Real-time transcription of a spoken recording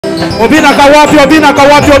Obinaka wapi, obinaka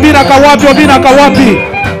wapi, obinaka wapi, obinaka wapi.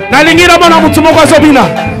 Na lingira mona mutu moko azobina.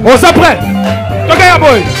 Oza prêt? Toka ya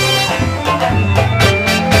boy.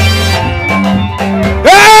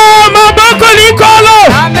 Maboko likolo.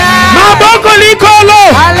 Maboko likolo.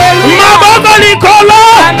 Maboko likolo.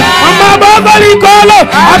 Maboko likolo.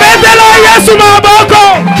 Abetela Yesu maboko.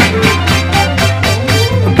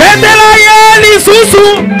 Betela Yeli susu.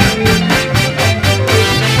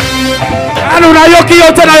 Anu na yoki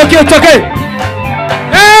yote na yoki yote.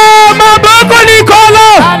 Maboko likolo.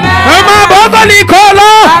 Maboko likolo.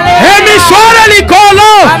 Emishwara likolo.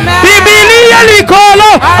 Biblia likolo.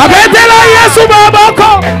 Abetela Yesu maboko.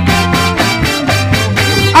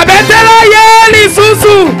 Abetela Yeli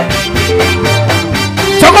susu.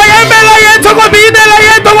 Toko yembela ye, toko bidela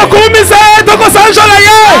ye, toko kumisa ye, toko sanjola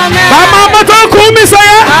ye. Mama toko kumisa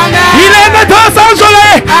ye. Ilenge to sanjola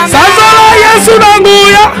ye. Sanjola Yesu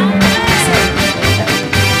nanguya.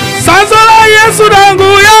 Sanjola Yesu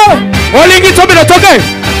nanguya. Olingi tobino toke.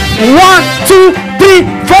 1, 2, 3,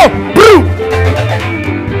 4. Brew.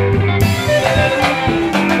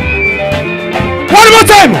 One more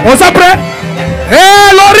time. On s'apprête.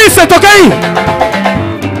 Eh, Loris, c'est ok.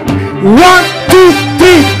 1, 2, 3,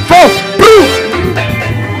 4. Brew.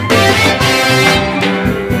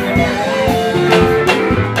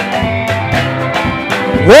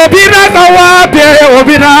 Obinaka wapi,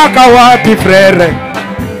 obinaka wapi, frère.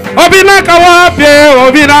 Obinaka wapi,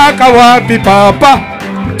 obinaka wapi, papa.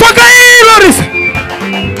 Toka hii, Loris.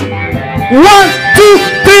 1, 2,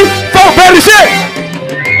 3, 4. Berger.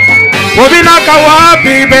 Obinaka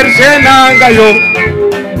wapi, berger nangayo.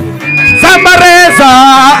 Zambareza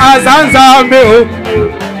azanzambeo.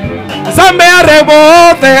 Zambe ya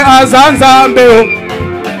Rehoboth azanzambeo.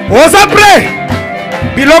 Ozapre.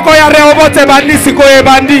 Biloko ya Rehoboth bandi siko e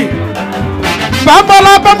bandi.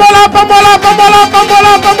 Pambola, pambola, pambola, pambola,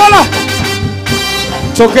 pambola, pambola.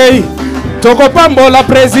 Chokei. Toko pambola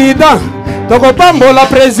président. Toko pambola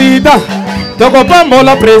président. Toko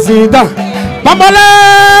pambola président. Pambola,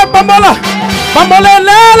 pambola. Pambola,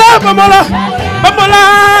 lele, pambola. Pambola,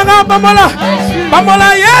 pambola. Pambola,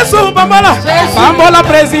 Yesu, pambola. Pambola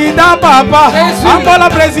président, papa. Pambola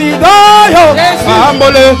président, yo.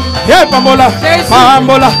 Pambola, ye pambola.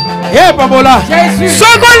 Pambola, ye pambola.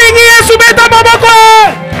 Soko lingi Yesu beta maboko.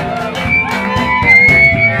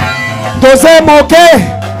 Doze moke.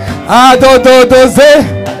 Ah, doze.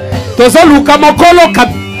 Doze luka mokolo kat.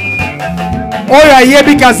 Oya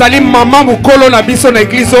yebi kazali mama mukolo na biso na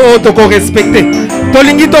église o toko respecter.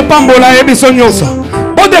 Tolingi to pambola yebiso nyonso.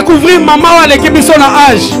 Bo découvrir mama wa leki biso na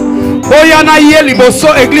âge. Oya na ye liboso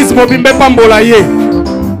église mobimbe pambola ye.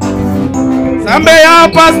 Zambe ya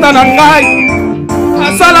pasta na ngai.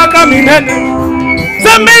 Asala kaminene.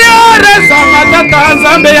 Zambe ya rezanga tata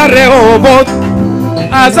zambe ya Rehoboth.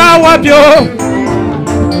 Azawabio.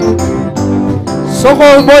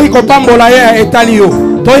 Soko boy ko pambola ye etali yo.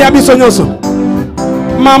 To ya biso nyonso.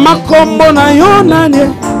 Mama kombo na yo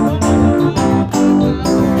nani.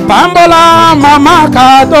 Pambola mama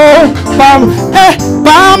kado. Pambola,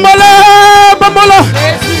 pambola.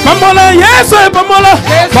 Pambola Yesu pambola.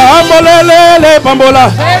 Pambola lele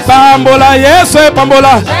pambola. Pambola Yesu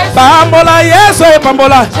pambola. Pambola Yesu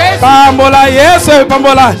pambola. Pambola Yesu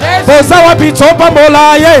pambola. Osawa picho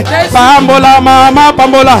pambola ye. Pambola mama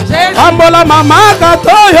pambola. Pambola mama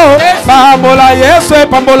katoyo. Pambola Yesu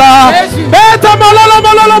pambola. Beta mololo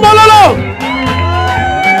mololo mololo.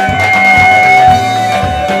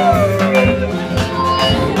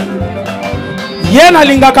 Yena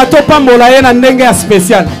lingaka to pambola yena ndenge ya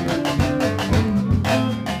spécial.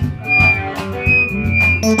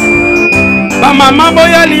 Ba mama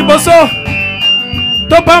boya liboso.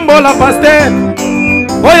 To pambola pasteur.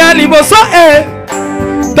 Boya liboso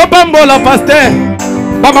To pambola pasteur.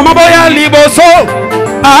 Ba mama boya liboso.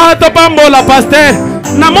 Ah to pambola pasteur.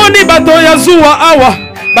 Namoni bato ya zuwa awa.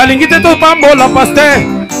 Balingite to pambola pasteur.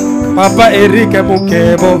 Papa Eric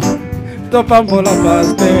Mukebo. To pambola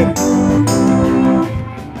pasteur.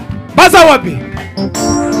 Basa wapi?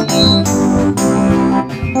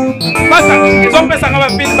 Basa, zombe sanga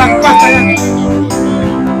feedback pasta ya.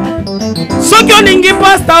 Soki olingi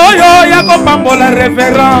pasta oyo yako pambola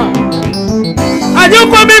reverend.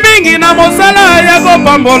 Ayuko mingi na mosala yako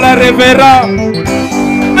pambola reverend.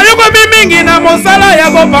 Ayuko mingi na mosala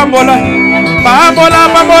yako pambola. Pambola,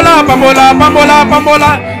 pambola, pambola, pambola,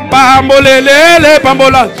 pambola. Pambolelele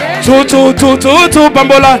pambola. Tu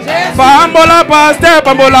pambola. Pambola pasteur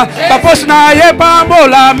pambola. Papoche na ye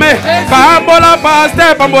pambola me. Pambola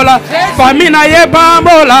pasteur pambola. Famille na ye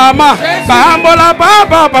pambola ma. Pambola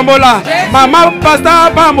papa pambola. Mama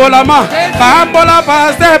pasteur pambola ma. Pambola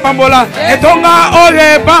pasteur pambola. Etonga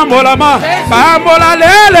oye pambola ma. Pambola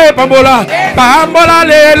lele pambola. Pambola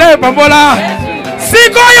lele pambola.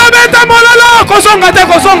 Siko yo beta mololo.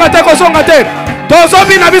 Kosonga te.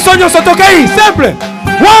 Tozobi na biso nyonso tokei. Simple.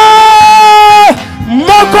 Wow!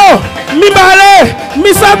 Moko, mibale,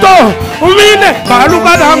 misato, mine,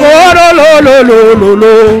 baluka dango, lo.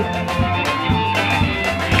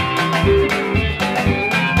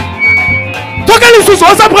 Toke les sous,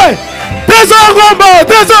 on s'apprête. Trésor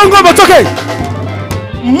toke.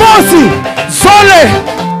 Mosi, Zole,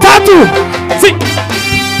 Tatu, si.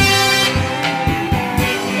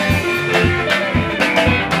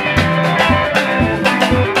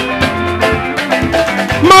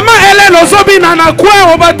 Mama Hélène ozobina na kwe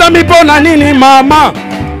obatami pona nini mama.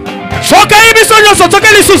 Soka ibiso nyoso toke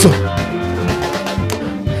lisusu.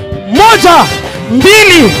 Moja,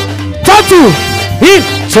 mbili, tatu.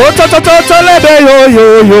 So lebe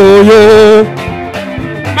yo.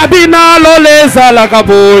 Mabina loleza la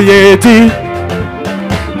kaboyeti.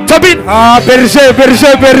 Tobin berger.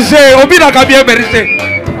 Obina ka bien berger.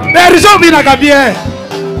 Berger obina ka bien.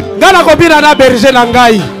 Ngana ko bina na berger na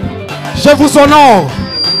ngai.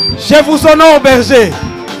 Je vous honore, berger.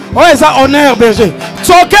 Oh, ça honneur, berger.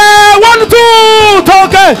 Toke, 1, 2,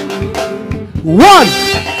 toke. 1,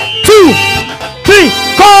 2, 3,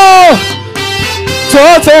 go.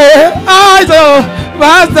 Tote, aizo,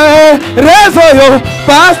 basta, rezo yo,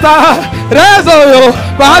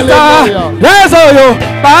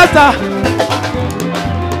 basta.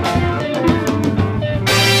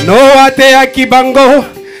 No ate akibango,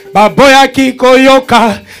 baboya kikoyoka.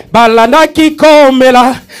 Balanda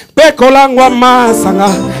kikomela pekolangwa masanga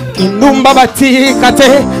kinumba batikate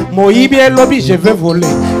moyibi elobi je vais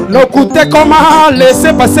voler lokute comment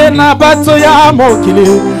laisser passer na bato ya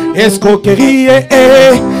mokili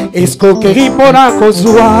escroquerie pona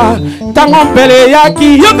kozwa tango mpele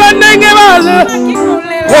yaki yoka ndenge baza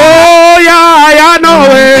oh ya no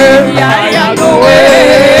way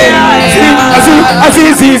asi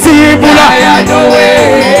bula aya no way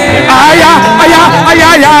aya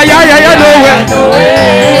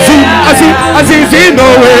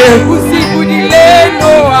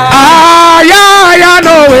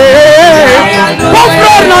no way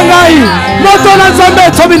frère na ngai moto na nzambe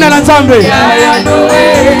tobina na nzambe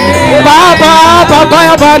baba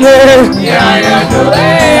ya bale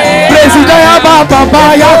président ya baba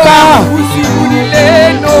yaka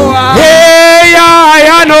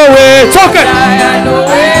aya no way toke aya no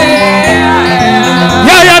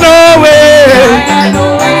way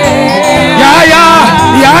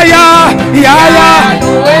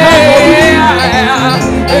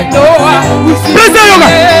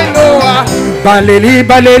baleli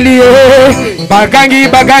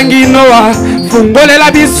bagangi noa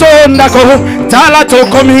fungolela biso ndako tala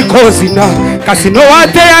tokomi kozina kasi noa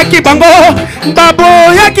te akibango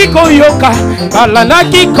babo yakikoyoka balana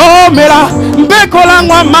kikomela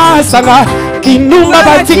mbekolangwa masanga kinumba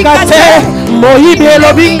batika te moyibi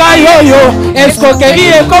elobinga yoyo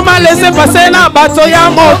escroquerie koma laisser passer na bato ya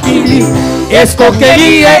mokili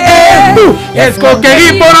escroquerie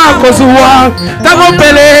pona kozwa tango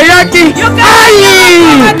pele yaki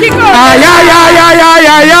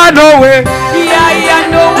aya no way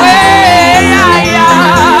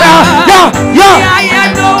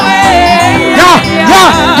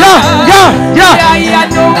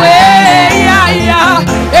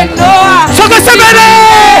soka sebele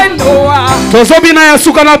tozobina ya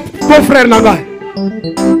suka na beau frère na ngai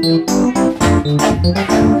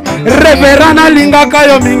Reverend alingaka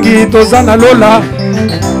yo mingi toza na lola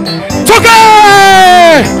toke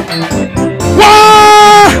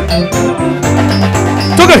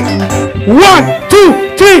toke 1, 2,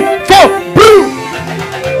 3, 4 blue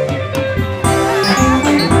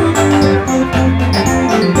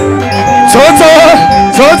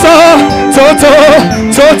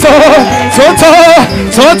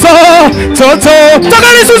toke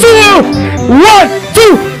lisusu 1,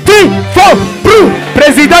 2, 3, 4 blue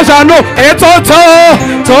Président Jano et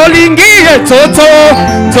Tolingi et Toto.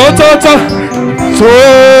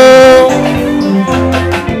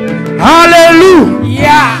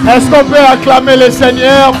 Alléluia. Est-ce qu'on peut acclamer le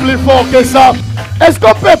Seigneur plus fort que ça? Est-ce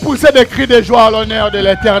qu'on peut pousser des cris de joie à l'honneur de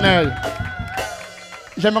l'Éternel?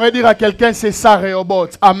 J'aimerais dire à quelqu'un, c'est ça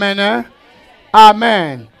Rehoboth. Amen. Hein?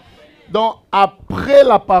 Amen. Donc, après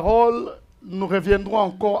la parole, Nous reviendrons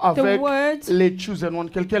encore avec les chosen ones.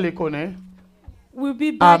 Quelqu'un les connaît? We'll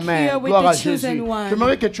be back Amen. here with Gloire à the Jésus. chosen one.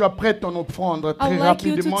 J'aimerais que tu apprêtes ton offrande très I'd like you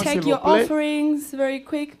to rapidement, s'il take vous your plaît. offerings very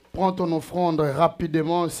quick. Prends ton offrande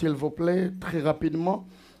rapidement, s'il vous plaît, très rapidement.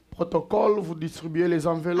 Protocole, vous distribuez les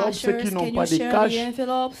enveloppes. Ceux qui n'ont pas de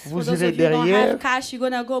cash, vous irez derrière. Cash, you're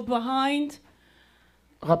gonna go behind.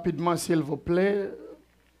 Rapidement, s'il vous plaît.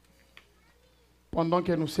 Pendant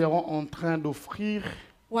que nous serons en train d'offrir,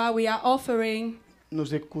 While we are offering,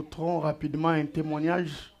 nous écouterons rapidement un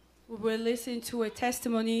témoignage. we will listen to a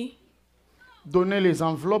testimony. Donnez les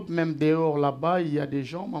enveloppes, même dehors là-bas, il y a des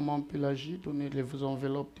gens, maman Pélagie, donnez les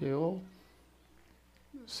enveloppes dehors.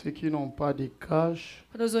 Ceux qui n'ont pas de cash,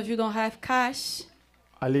 For those of you who don't have cash,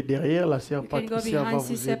 allez derrière, la sœur you can go Patricia va behind. vous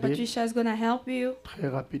Sister aider. Patricia is gonna help you. Très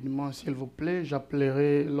rapidement, s'il vous plaît,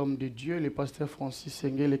 j'appellerai l'homme de Dieu, le pasteur Francis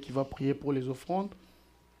Sengele, qui va prier pour les offrandes.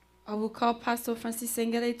 I will call Pastor Francis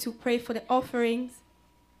Sengele to pray for the offerings.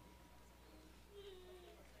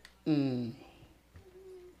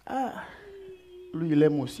 Lui, il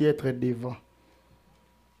aime aussi être devant.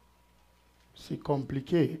 C'est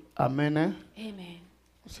compliqué. Amen. Hein? Amen.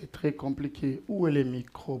 C'est très compliqué. Où est le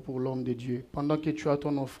micro pour l'homme de Dieu? Pendant que tu as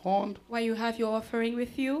ton offrande, While you have your offering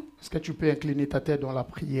with you, est-ce que tu peux incliner ta tête dans la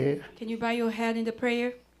prière? can you bow your head in the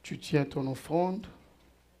prayer? Tu tiens ton offrande.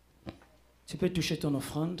 Tu peux toucher ton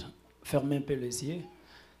offrande, fermer un peu les yeux.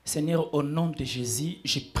 Seigneur, au nom de Jésus,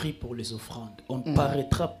 je prie pour les offrandes. On ne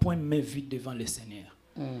paraîtra point main vide devant le Seigneur.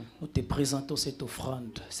 Nous te présentons cette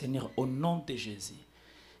offrande, Seigneur, au nom de Jésus.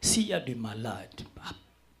 S'il y a des malades,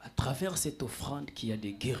 à travers cette offrande, qu'il y a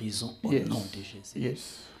des guérisons au nom de Jésus.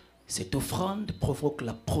 Yes. Cette offrande provoque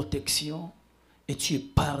la protection et tu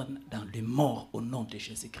épargnes dans les morts au nom de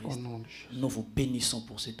Jésus-Christ. Nous vous bénissons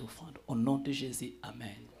pour cette offrande. Au nom de Jésus, Amen.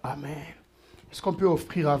 Amen. Est-ce qu'on peut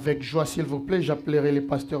offrir avec joie, s'il vous plaît? J'appellerai le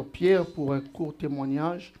pasteur Pierre pour un court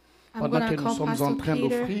témoignage pendant que nous sommes en train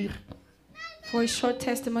d'offrir. For a short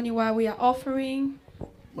testimony while we are offering.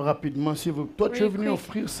 Rapidement, s'il vous plaît. Toi, tu es venu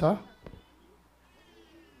offrir ça?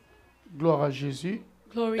 Gloire à Jésus.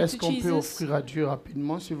 Est-ce qu'on peut offrir à Dieu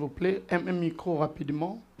rapidement, s'il vous plaît? Un micro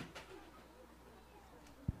rapidement.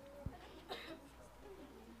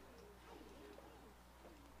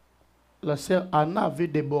 La sœur Anna avait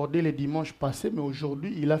débordé le dimanche passé, mais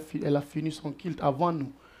aujourd'hui, elle a fini son culte avant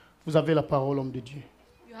nous. Vous avez la parole, homme de Dieu.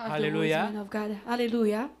 Alléluia.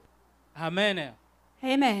 Alléluia. Amen.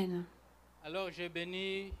 Amen. Alors, je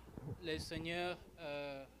bénis le Seigneur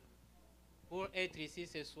pour être ici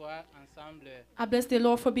ce soir ensemble I bless the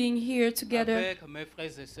Lord for being here together avec mes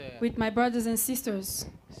frères et sœurs. with my brothers and sisters.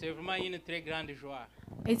 C'est vraiment une très grande joie.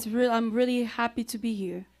 I'm really happy to be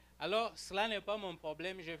here. Alors, cela n'est pas mon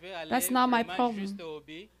problème. Je vais aller That's not my vraiment problem. juste au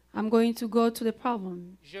but. I'm going to go to the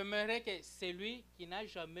problem. J'aimerais que celui qui n'a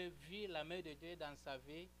jamais vu la main de Dieu dans sa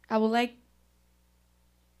vie, I would like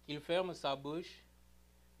qu'il ferme sa bouche,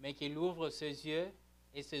 mais qu'il ouvre ses yeux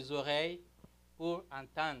et ses oreilles pour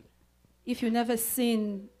entendre. if you've never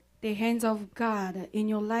seen the hands of God in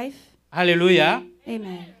your life. Alléluia.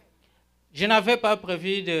 Amen. Je n'avais pas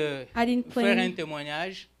prévu de I didn't faire un plan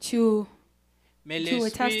témoignage, to mais do a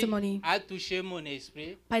l'Esprit testimony. a touché mon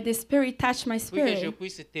esprit But the Spirit touched my pour que je spirit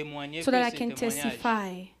puisse témoigner so pour that I ce can témoignage.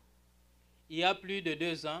 testify. Il y a plus de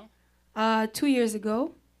 2 ans, 2 years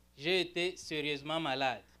ago, j'ai été sérieusement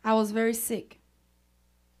malade. I was very sick.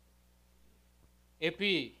 Et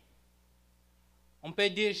puis, on peut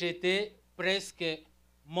dire que j'étais presque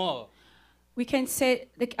mort. I can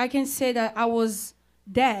say that I was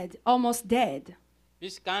dead, almost dead.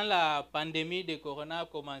 Puisque quand la pandémie de Corona a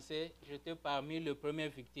commencé, j'étais parmi les premières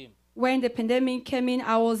victimes. When the pandemic came in,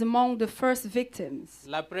 I was among the first victims.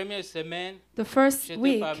 La première semaine, The first j'étais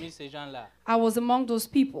week, parmi ces gens-là. I was among those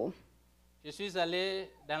people. Je suis allé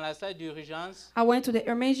dans la salle d'urgence I went to the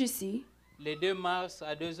emergency le 2 mars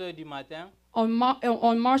à 2 heures du matin. on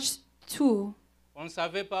March 2, On ne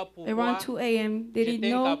savait pas pourquoi around 2 a.m. They j'étais didn't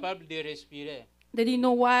know. incapable de respirer. They didn't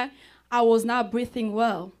know why I was not breathing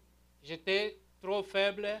well. J'étais trop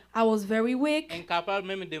faible, I was very weak, incapable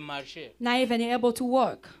même de marcher. not even able to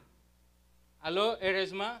walk. Alors,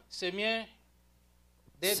 heureusement, c'est mieux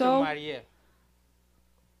d'être So- marié.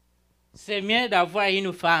 C'est mieux d'avoir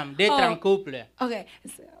une femme, d'être Oh. en couple. Okay,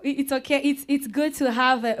 it's okay. It's good to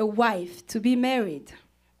have a wife, to be married.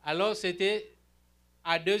 Alors, c'était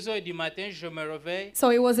à 2 heures du matin, je me réveille.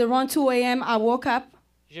 So it was around 2 a.m. I woke up.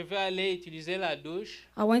 Je vais aller utiliser la douche.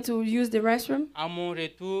 I went to use the restroom. À mon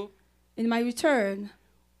retour, In my return,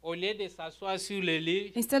 au lieu de s'asseoir sur le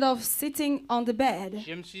lit, instead of sitting on the bed,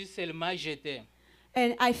 je me suis seulement jeté.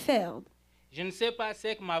 and I failed. Je ne sais pas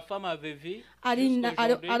ce que ma femme avait vu. I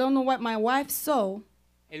jusqu'aujourd'hui. don't know what my wife saw.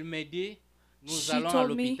 Elle me dit, she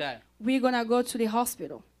told me, we're going to go to the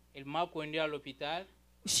hospital. Elle m'a conduit à l'hôpital.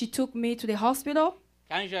 She took me to the hospital.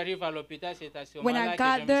 Quand j'arrive à l'hôpital, c'est à ce When moment-là I que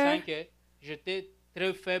got je me there, sens que j'étais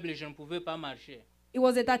très faible et je ne pouvais pas marcher. it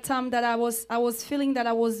was at that time that I was feeling that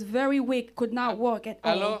I was very weak, could not walk at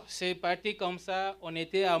all. Alors, c'est parti comme ça. On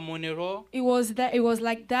était à Monero. It was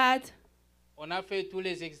like that. On a fait tous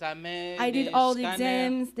les examens, I did les all the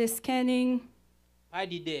scanners. exams, the scanning. Pas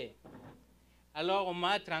d'idée. Alors, on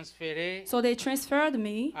m'a transféré So they transferred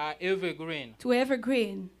me à Evergreen. to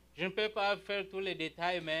Evergreen. Je ne peux pas faire tous les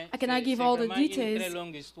détails, mais I cannot give c'est all the vraiment une très details,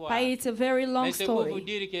 longue histoire. but it's a very long Mais c'est pour vous story.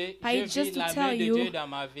 dire que But j'ai it's vu just to la main tell de you, Dieu dans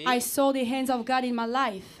ma vie. I saw the hands of God in my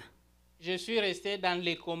life. Je suis resté dans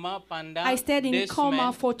les comas pendant I stayed in 2 coma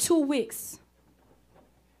semaines. for 2 weeks.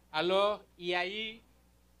 Alors, il y a eu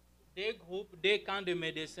deux groupes, deux camps de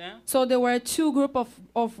médecins. So there were 2 groups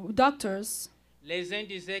of doctors. Les uns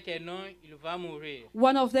disaient que non, il va mourir.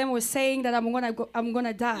 One of them was saying that I'm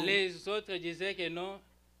gonna die. Les autres disaient que non,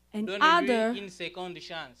 And donne-lui other une seconde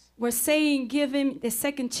chance. were saying give him the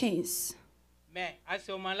second chance. Mais à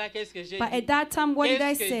ce moment-là, qu'est-ce que j'ai But dit? at that time, what did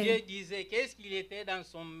I Qu'est-ce que Dieu say? disait? Qu'est-ce qu'il était dans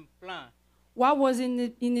son plan? What was in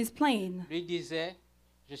his plan? Lui disait,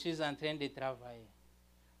 je suis en train de travailler.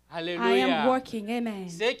 I am Alléluia. working, amen.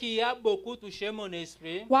 Ce qui a beaucoup touché mon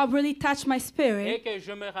esprit What really touched my et spirit, que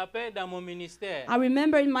je me rappelle dans mon ministère. I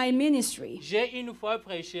remember in my ministry, J'ai une fois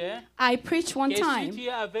prêché I preached one que si time, tu es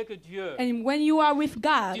avec Dieu, and when you are with tu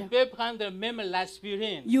God, peux prendre même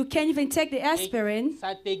l'aspirine. you can't even take the Et aspirin,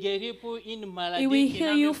 ça te guérit pour une maladie It will qui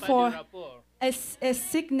n'a heal you même pas for de rapport. a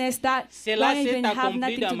sickness that Cela don't s'est even have accompli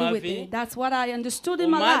nothing dans to ma do with vie. it. That's what I understood On in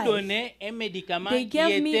my m'a life. donné un médicament They qui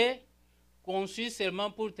gave me- était conçu seulement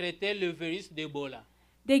pour traiter le virus d'Ebola.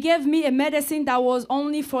 They gave me a medicine that was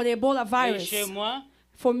only for the Ebola Et virus. chez moi,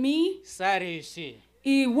 For me, ça a réussi.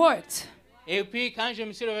 it worked. Et puis quand je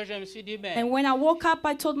me suis réveillé, je me suis dit, And ben, when I woke up,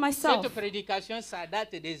 I told myself, cette prédication, ça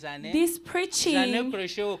date des années. this J'en ai preaching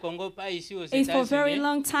prêché au Congo, pas ici aux is for a very États-Unis.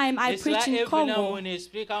 long time. I Et cela preached est in venu à Congo. mon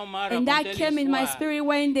esprit quand on m'a And that raconté came in my l'histoire. spirit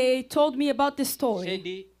when they told me about the J'ai story.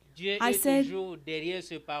 dit, Dieu I est said, toujours derrière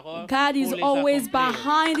ses paroles God is pour les always accomplir.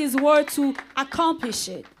 behind his word to accomplish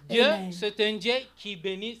it. Dieu, Amen. c'est un Dieu qui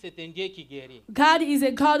bénit, c'est un Dieu qui guérit. God is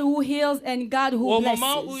a God who heals and God who Au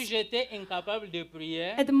moment où blesses. j'étais incapable de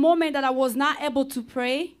prier, At the moment that I was not able to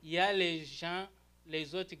pray, il y a les gens,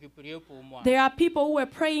 les autres qui priaient pour moi. there are people who are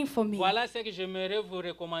praying for me. Voilà ce que j'aimerais vous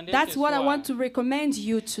recommander That's ce what I soir. want to recommend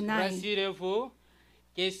you tonight. Rassurez-vous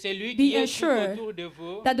que celui Be qui est tout assured autour de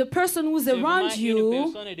vous, that the person who's c'est vraiment around une you,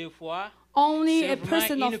 personne de foi, only c'est a person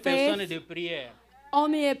vraiment of une personne faith, de prière.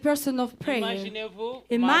 only a person of prayer. Imaginez-vous,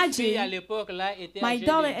 ma Imagine, fille à l'époque là était My âgée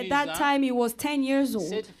daughter de at 10 that ans. time, he was 10 years old.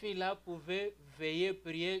 Cette fille-là pouvait veiller,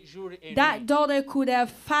 prier jour et That nuit. daughter could have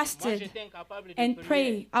Moi, fasted j'étais incapable de and prier.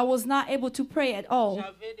 pray. I was not able to pray at all.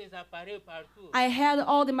 J'avais des appareils partout. I had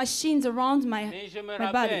all the machines around my Mais je me body.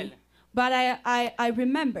 rappelle, But I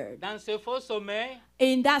remembered. dans ce faux sommeil,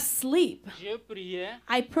 In that sleep, je priais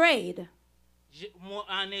I prayed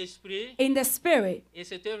en esprit. in the spirit. Et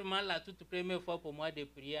c'était vraiment la toute première fois pour moi de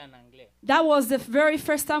prier en anglais. That was the very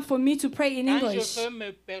first time for me to pray in Quand English. je fais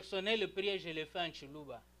mes personnels prières, je les fais en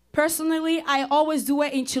Chiluba. Personally, I always do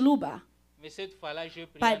it in Chiluba. Mais cette fois-là, je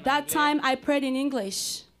priais But en that anglais. time, I prayed in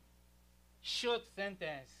English. Short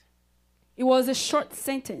sentence. It was a short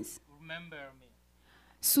sentence. Remember me.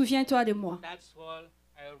 Souviens-toi de moi. That's all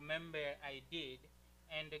I remember I did.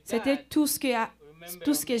 And C'était God tout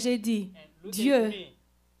ce que j'ai dit. Dieu,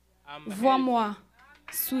 vois-moi.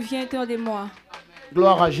 Souviens-toi de moi.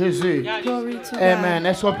 Gloire à Jésus. Glory to Amen. God.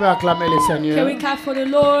 Est-ce qu'on peut acclamer le Can Seigneur? we clap for the Que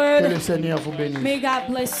Lord? le Seigneur vous bénisse. May God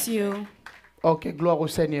bless you. Ok, gloire au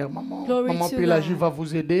Seigneur, maman. Glory Maman to Pélagie God. va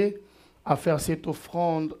vous aider à faire cette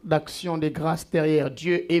offrande d'action de grâce derrière.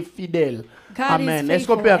 Dieu est fidèle. God Amen. is Est-ce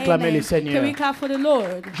qu'on faithful. peut acclamer Amen. le Seigneur? Can we clap for the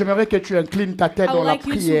Lord? J'aimerais que tu inclines ta tête I dans would la like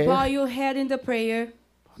you to prière bow your head in the prayer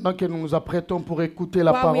pendant que nous nous apprêtons pour écouter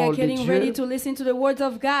la while we are parole de getting ready Dieu. to listen to the words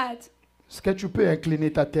of God. Est-ce que tu peux incliner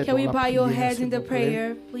ta tête Can dans we la bow prière, your head s'il in the vous plaît?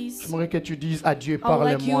 prayer, please? J'aimerais que tu dises à Dieu, I would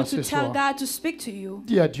like you parle-moi to ce tell soir. God to speak to you.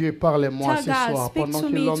 Dis à Dieu, parle-moi Tell ce God, soir. speak Pendant to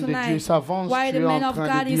que me l'homme de Dieu tonight. s'avance, While tu the es en man of train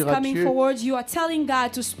God de is dire à coming Dieu, forward, you are telling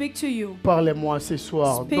God to speak to you. parle-moi ce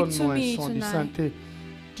soir. Speak to Donne-moi un me son du tonight. Sainté.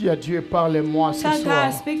 Dis à Dieu, parle-moi ce Tell soir.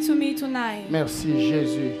 God, speak to me tonight. Merci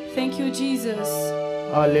Jésus. Thank you, Jesus.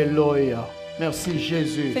 Alléluia. Merci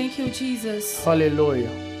Jésus. Thank you, Jesus. Alléluia.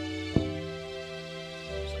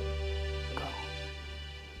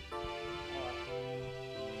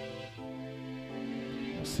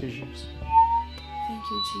 Merci Jésus. Thank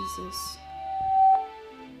you, Jesus.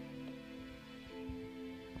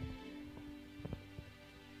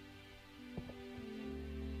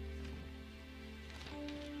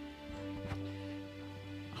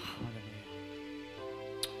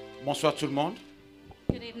 Bonsoir tout le monde.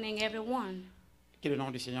 Good evening, everyone. Que le nom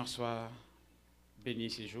du Seigneur soit béni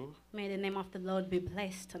ce jour. May the name of the Lord be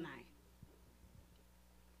blessed tonight.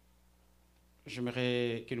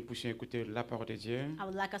 J'aimerais que nous puissions écouter la parole de Dieu. I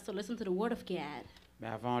would like us to listen to the word of God. Mais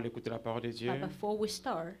avant d'écouter la parole de Dieu, But before we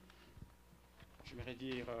start, j'aimerais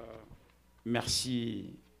dire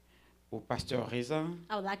merci au pasteur Reza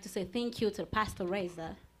I would like to say thank you to Pastor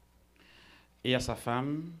Reza et à sa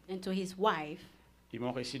femme. and to his wife, Ils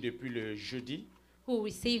m'ont reçu depuis le jeudi who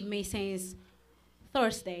received me since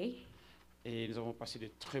Thursday, et nous avons passé de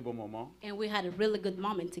très bons moments and we had a really good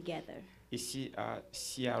moment together ici à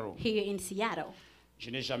Seattle. here in Seattle. Je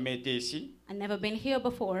n'ai jamais été ici. I've never been here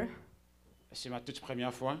before. C'est ma toute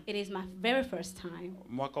première fois. It is my very first time.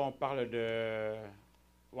 Moi, quand on parle de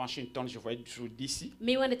Washington, je voyais toujours d'ici.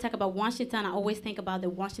 Me, when they talk about Washington, I always think about the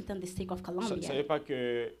Washington district of Je ne Columbia. savais pas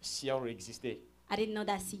que Seattle existait. I didn't know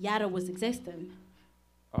that Seattle was existing.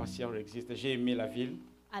 Oh, Seattle existe. J'ai aimé la ville.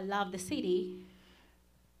 I love the city.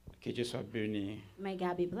 Que Dieu soit béni. May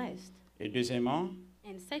God be blessed. Et deuxièmement,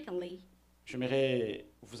 And secondly, j'aimerais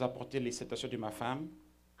vous apporter les citations de ma femme,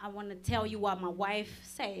 I want to tell you what my wife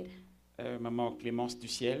said. maman Clémence du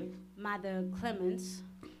ciel. Mother Clemens,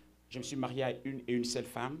 Je me suis marié à une et une seule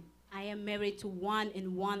femme. I am married to one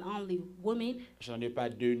and one only woman. Je n'en ai pas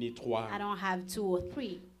deux ni trois. I don't have two or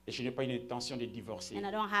three. Et je n'ai pas une intention de divorcer. And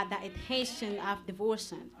I don't have that intention of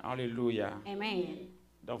divorcing. Alléluia. Amen.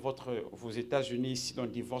 Dans vos États-Unis, ici, on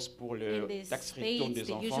divorce pour In le the tax return States, des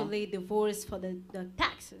they enfants. usually divorce for the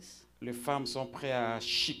taxes. Les femmes sont prêtes à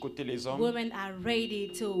chicoter les hommes Women are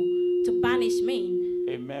ready to banish men,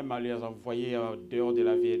 et même à les envoyer dehors de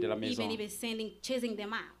la maison even chasing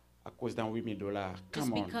them out, à cause d'un $8,000. just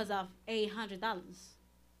Come on. because of $800.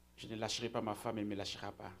 Je ne lâcherai pas ma femme, elle ne me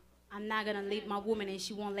lâchera pas. I'm not gonna leave my woman and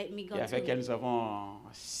she won't let me go Et avec too. elle, nous avons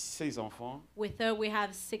 6 enfants, With her, we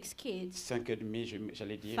have 6 kids, 5 et demi,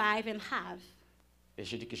 j'allais dire. 5 and a half. Et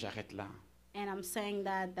j'ai dit que j'arrête là. And I'm saying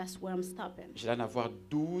that that's where I'm stopping. J'allais en avoir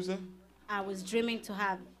 12 I was dreaming to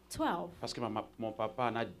have 12 parce que mon papa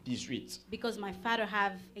en a 18. because my father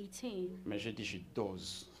have 18. Mais j'ai dit, je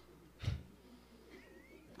dose.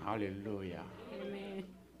 Alléluia. Amen.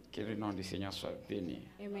 Que le nom du Seigneur soit béni.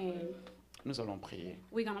 Amen. Nous allons prier.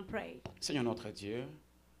 We're gonna pray. Seigneur notre Dieu,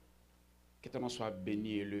 que ton nom soit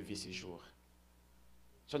béni et élevé ces jours.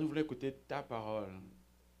 Seigneur, nous voulons écouter ta parole,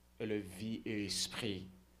 et le vie et l'esprit.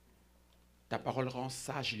 Ta parole rend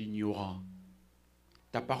sage l'ignorant.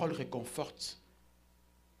 Ta parole réconforte.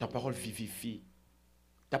 Ta parole vivifie.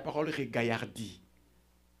 Ta parole régaillardit.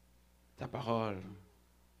 Ta parole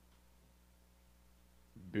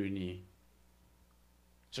bénit.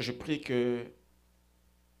 Seigneur, je prie que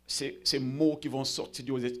ces mots qui vont sortir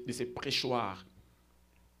de ces prêchoirs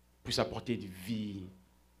puissent apporter de vie.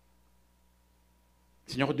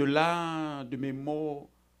 Seigneur, au-delà de mes mots,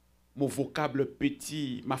 mon vocable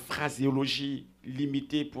petit, ma phraséologie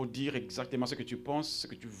limitée pour dire exactement ce que tu penses, ce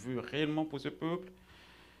que tu veux réellement pour ce peuple,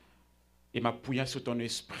 et m'appuyant sur ton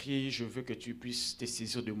esprit, je veux que tu puisses te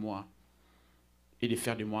saisir de moi et de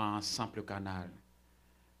faire de moi un simple canal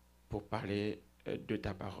pour parler de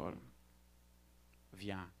ta parole.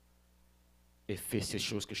 Viens et fais ces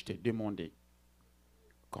choses que je t'ai demandées.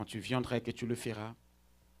 Quand tu viendras et que tu le feras,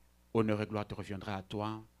 honneur et gloire te reviendra à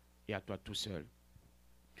toi et à toi tout seul.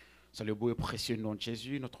 C'est le beau et précieux nom de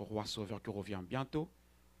Jésus, notre roi sauveur qui revient bientôt.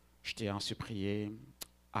 Je t'ai ainsi prié.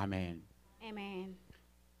 Amen. Amen.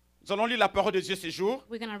 Nous allons lire la parole de Dieu ce jour.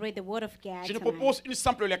 We're gonna read the word of God Je nous tonight. propose une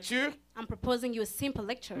simple lecture. I'm proposing you a simple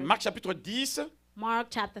lecture. Marc chapitre 10 Mark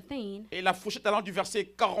chapter 10. et la fourchette allant du verset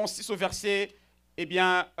 46 au verset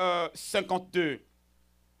 52.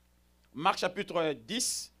 Marc chapitre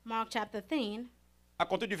 10, Mark chapter 10, à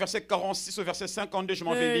compter du verset 46 au verset 52, je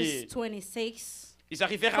m'en vais lire. verse 26, Ils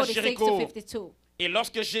arrivèrent à 46 to Jéricho. 52. Et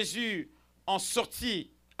lorsque Jésus en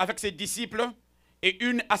sortit avec ses disciples et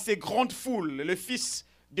une assez grande foule, le fils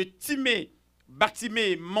de Timée,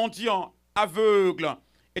 Bartimée, mendiant, aveugle,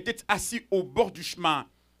 était assis au bord du chemin.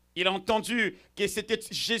 Il a entendu que c'était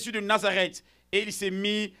Jésus de Nazareth et il s'est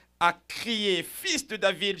mis à crier, « Fils de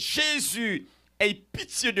David, Jésus, aie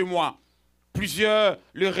pitié de moi !» Plusieurs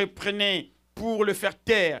le reprenaient pour le faire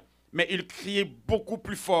taire, mais il criait beaucoup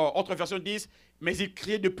plus fort. Autre version dit, mais il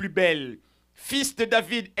criait de plus belle, « Fils de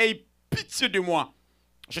David, aie pitié de moi !»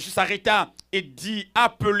 Jésus s'arrêta et dit, «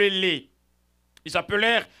 Appelez-les !» Ils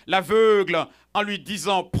appelèrent l'aveugle en lui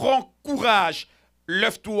disant, « Prends courage,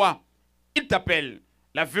 lève-toi, il t'appelle. »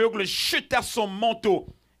 L'aveugle jeta son manteau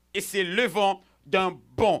et s'élevant d'un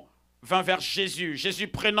bond, vint vers Jésus. Jésus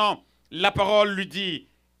prenant la parole lui dit,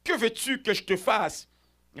 « Que veux-tu que je te fasse ?»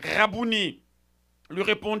 Rabouni, lui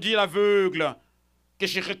répondit l'aveugle, « que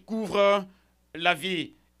je recouvre la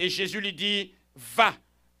vie. Et Jésus lui dit, va,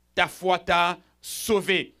 ta foi t'a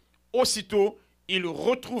sauvé. Aussitôt, il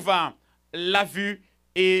retrouva la vue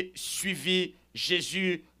et suivit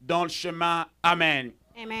Jésus dans le chemin. Amen.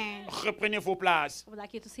 Amen. Reprenez vos places. I would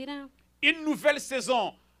like you to sit down. Une nouvelle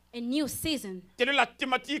saison. A new season. Quelle est la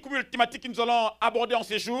thématique ou la thématique que nous allons aborder en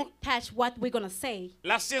ces jours? Touch what we're going to say.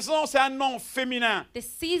 La saison, c'est un nom féminin. The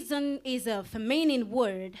season is a feminine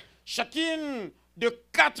word. Chacune de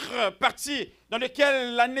 4 parties dans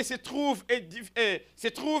lesquelles l'année se trouve,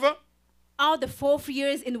 All the 4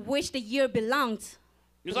 years in which the year belongs.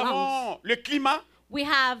 Nous avons le climat, We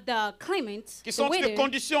have the climate, qui the sont des weather,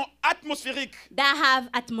 conditions atmosphériques, that have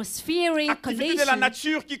atmospheric activités de la conditions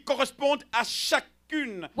nature qui correspondent à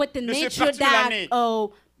chacune with the de ces nature parties de that,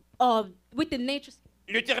 l'année. with the nature.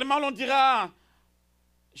 Littéralement, on dira,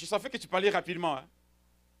 je savais que tu parlais rapidement. Hein.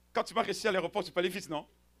 Quand tu m'as réussi à l'aéroport, tu parlais vite, non?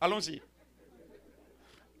 Allons-y.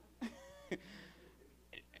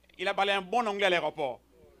 Il a parlé un bon anglais à l'aéroport.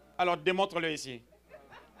 Alors, démontre-le ici.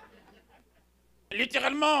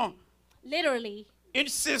 Littéralement, Literally, une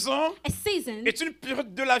saison a season, est une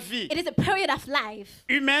période de la vie it is a period of life,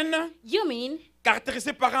 humaine you mean,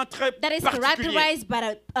 caractérisée par un trait that is particulier. characterized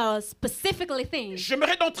by a specifically thing.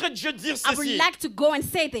 J'aimerais d'entrée de jeu dire I would ceci. like to go and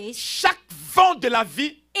say this. Chaque vent de la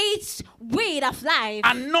vie Each wind of life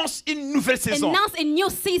annonce une nouvelle saison. announce a new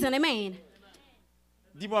season. Amen.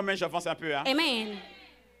 Dis-moi amen, j'avance un peu. Hein. Amen.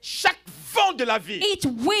 Chaque vent de la vie Each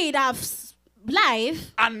wind of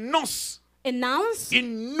life annonce announce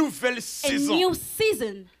une nouvelle a saison. new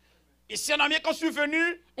season. Ici en Amérique, quand je suis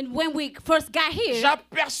venu, And when we first got j'ai here,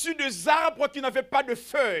 aperçu des arbres qui n'avaient pas de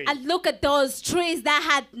feuilles. I look at those trees that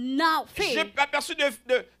had no J'ai fruit. aperçu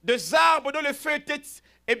des arbres dont les feuilles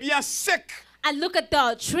étaient bien secs. I look at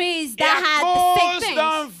the trees Et that à had the cause same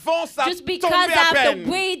d'un things. vent, ça Just tombait because à of the peine.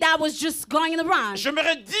 way that was just going around.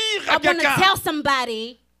 J'aimerais dire I à want to quelqu'un, tell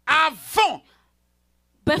somebody avant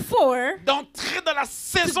before d'entrer dans la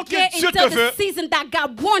saison to que get Dieu into te the veut, season that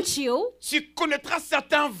God wants you, tu connaîtras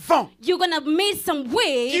certains vents you're going to meet some qui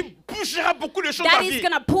way bougera beaucoup de choses dans that ta is vie.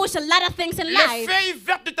 going to push a lot of things in Les life. feuilles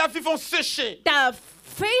vertes de ta vie vont sécher. The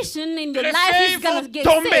fashion in your Les life feuilles is going vont to get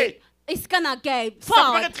tomber. sick. It's going to get Ça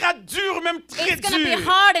fall. paraîtra dur, même très It's going to be dur.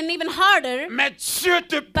 hard and even harder. Mais Dieu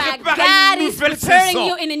te But prépare à God une is nouvelle preparing saison.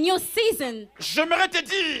 you in a new season. J'aimerais te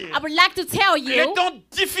dire, I would like to tell les you, temps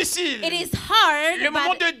difficiles, it is hard, les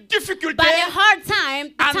moments but de difficulté by a hard time,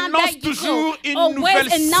 the time annonce that you toujours go, une always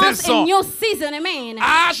nouvelle announce saison. a new season. Amen.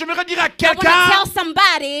 Ah, j'aimerais dire à I want to quelqu'un, tell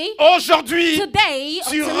somebody aujourd'hui, today,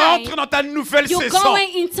 or tu tonight, rentres dans ta nouvelle you're saison. going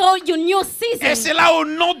into your new Et season. c'est là au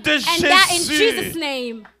nom de And that in Jesus' Jésus.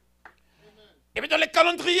 name. Et bien dans les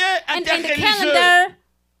calendriers And in the interreligieux calendar,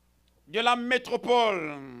 de la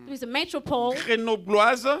métropole there's a metropole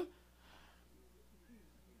grenobloise,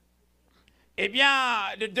 eh bien,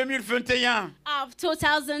 de 2021, of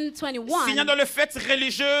 2021. signant dans les fêtes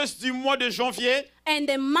religieuses du mois de janvier, And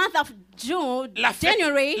the month of June,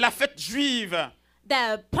 January, la fête juive,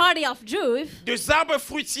 the party of Jews, des arbres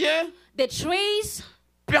fruitiers the trees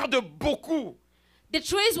perdent beaucoup.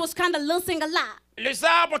 was kind of losing a lot. Les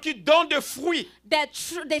arbres qui donnent des fruits,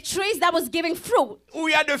 The trees that was giving fruit, où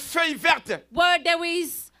il y a des feuilles vertes, where there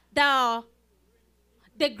is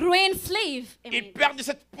the green sleeve, ils perdent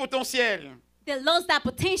ce potentiel. they lost that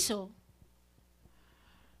potential.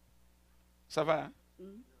 Ça va, hein?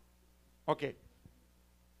 OK.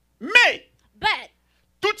 Mais, But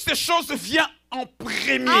toutes ces choses viennent en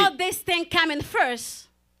premier. all these things come in first,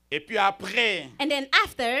 Et puis après, and then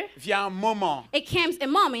after vient un moment, it comes a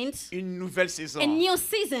moment, une nouvelle saison, a new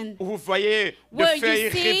season, où vous voyez des where feuilles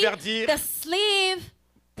you see reverdir, the sleeve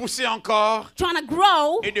pousser encore, trying to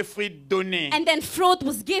grow, et des fruits donnés. and then fruit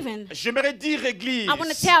was given. J'aimerais dire, Église, I want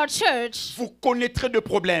to tell church, vous connaîtrez de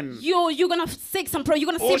problèmes. you're gonna seek some you're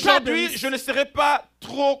gonna see Aujourd'hui, problems. je ne serai pas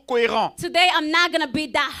trop cohérent. Today I'm not gonna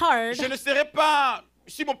be that hard. Je ne serai pas,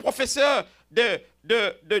 si mon professeur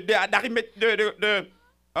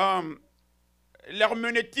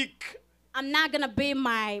l'herméneutique I'm not gonna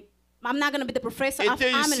be the professor of était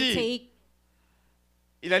ici, hermeneutic.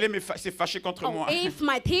 il allait se fâcher contre moi. If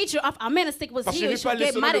my teacher of hermeneutic was Parce que je here, ne she vais pas would get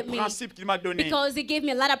laisser mad le at me principe qu'il m'a donné. because he gave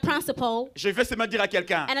me a lot of principle. Je vais seulement dire à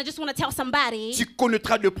quelqu'un, And I just want to tell somebody, tu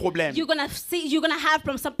connaîtras de problèmes. you're gonna have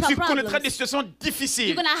some Tu connaîtras problems. des situations You're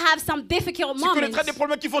difficiles. gonna have some difficult Tu moments. connaîtras des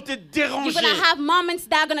problèmes qui vont te You're déranger. gonna have moments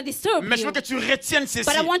that are gonna disturb Mais je you. veux que tu retiennes ceci.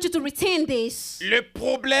 But I want you to retain this. Les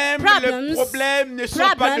problèmes ne sont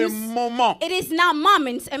pas de moments. It is not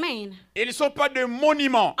moments, amen. Ils ne sont pas de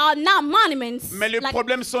monuments. Are not monuments Mais le like problème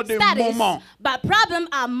problèmes sont de status, moments. but problems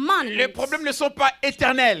are moments. Les problèmes ne sont pas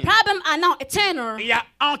éternels. Problems are not eternal. Il y a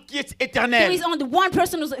un qui est There éternel. is only one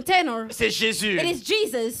person who's eternal. C'est Jésus. It is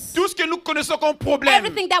Jesus. Tout ce que nous connaissons comme problème,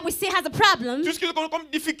 Everything that we see has a problem. tout ce que nous connaissons comme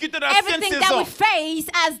difficulté dans l'ancienne Everything that we saison, face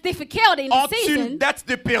as difficulty in ont the une season date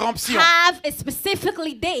de péremption. have a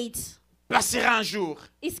specifically date. Passera un jour.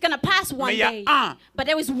 It's gonna pass one Mais il y a day. un But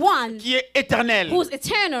there is one qui est éternel. who's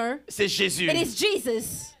eternal. C'est Jésus. It is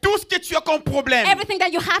Jesus. Tout ce que tu as comme problème, Everything that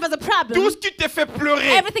you have as a tout problem, ce qui te fait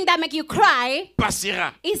pleurer, everything that make you cry,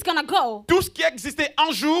 passera. is gonna go. Tout ce qui existait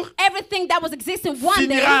un jour, Everything that was existing one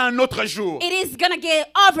day, finira un autre jour. it is gonna get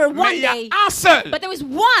over Mais one il y a day. un seul But there is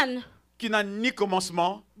one qui n'a ni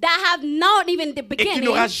commencement that have not even the et qui beginning,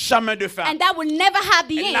 n'aura jamais de fin. and that will never have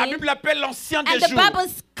the Et la end. Bible l'appelle l'ancien des And the jours.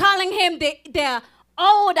 Bible's calling him the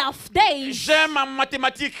old of days. J'aime en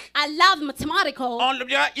mathématiques. I love mathematical. On le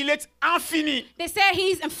dira, il est infini. They say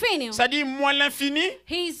he's infinite. Ça dit moins l'infini,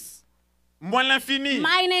 He's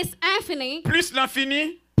minus infinite plus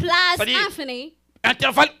l'infini, plus Ça dit- infinite.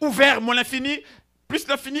 intervalle ouvert, moins l'infini, plus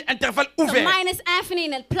l'infini, intervalle So ouvert. minus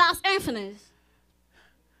infinite and plus infinite.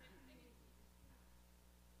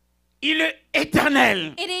 Il est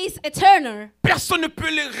éternel. It is eternal. Personne ne peut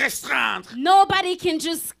le restreindre. Nobody can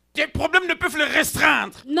just Tes problèmes ne peuvent le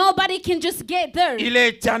restreindre. Nobody can just get there. Il est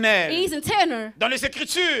éternel. He's eternal. Dans les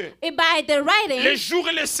Écritures, And by the les writing, jours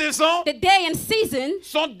et les saisons the day and season,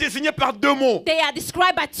 sont désignés par deux mots. they are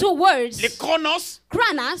described by two words. Les chronos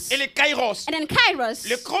Chronos et les kairos. and then kairos.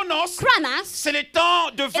 Le chronos, Chronos, c'est le temps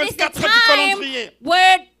de it is the 24 heures du time calendrier.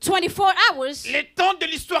 where 24 hours, Le temps de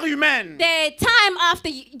l'histoire humaine. the time of the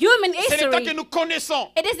human C'est le temps que history. nous connaissons.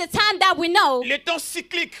 It is the time that we know, Le temps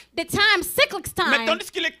cyclique. the time, cyclic Mais time. tandis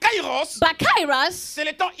que les kairos, But kairos, c'est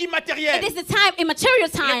le temps immatériel. it is the time, immaterial Le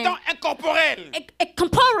time, temps incorporel. a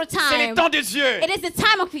corporeal C'est le time. temps de Dieu. It is the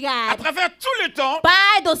time of À God. travers tout le temps,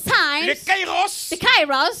 By those les times, kairos the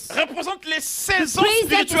kairos représentent les saisons represent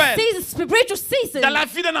the spirituelles season, spiritual season dans la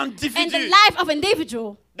vie d'un in the individu, life of an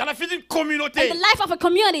individual, dans la vie d'une in communauté. the life of a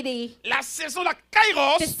community. La saison, la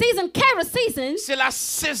kairos, The season, kairos season, c'est la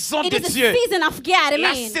saison it de is the Dieu. season of God, La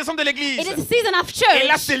amen. saison de It l'église. is the season of Et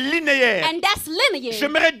là, church, c'est linéaire. and that's lineage.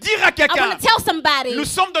 J'aimerais dire à I quelqu'un, want to tell somebody, nous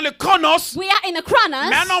sommes dans le chronos, we are in the chronos,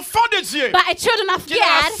 mais un enfant de Dieu but a children of qui est dans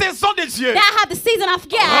la God saison de Dieu that have the season of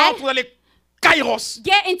God rentre dans les kairos.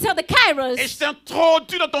 get into the kairos. Et je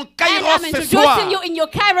t'introduis dans ton And kairos I'm ce introducing soir. you in your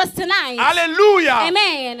kairos tonight. Alléluia.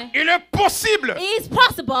 Amen. Il est possible It is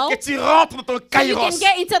possible que tu rentres dans ton that you kairos. can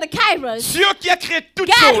get into the kairos. Dieu qui a créé toutes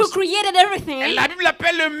God who choses. created Et everything, la Bible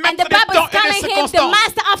l'appelle le and maître the des Bible temps is et des calling him the circonstances.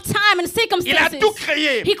 master of time and Il a tout circumstances.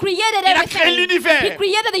 créé. He created Il a créé everything. l'univers. He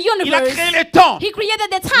created the Il a universe. créé les temps. He created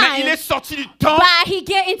the Mais il est time. sorti du temps But he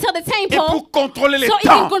get into the et temple pour contrôler les so he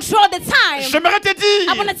can temps. control the time. J'aimerais te I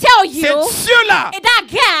want to dire, tell you c'est Dieu-là that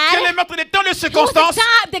qui est God, le maître des temps et des who's circonstances,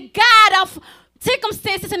 the God of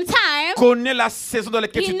circumstances and time, connaît la saison dans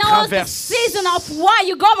laquelle he tu knows the traverses. season of what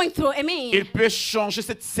you're going through. Amen. Il peut changer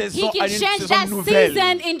cette He saison can à une change saison that nouvelle.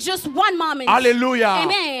 season in just one moment. Alléluia.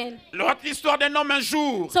 Amen. L'histoire d'un homme un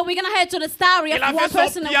jour, So we're going to head to the story il of avait one son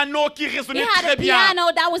person. piano qui He résonnait had très a bien.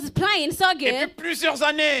 piano that was playing so Et puis good. plusieurs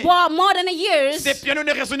années, For more than a year, ces pianos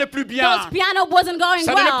ne résonnaient plus bien. those piano wasn't going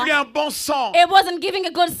Ça donnait plus well. un bon son. It wasn't giving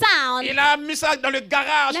a good sound. Il a mis ça dans le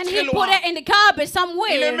garage Then très he put loin. it in the garbage Il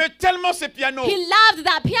somewhere. aimait tellement ce piano. He loved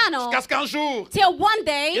that piano. Jusqu'à ce qu'un jour, Till one il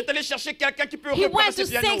day, est allé chercher quelqu'un qui peut he réparer went ce to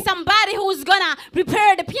piano. seek somebody who's gonna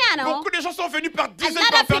repair the piano. Beaucoup de gens sont venus par A dizaines,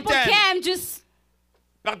 lot par of people vingtaines. came, just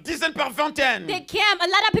Par dizaines, par vingtaines. they came. A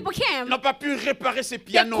lot of people Ils came. n'ont pas pu réparer ces They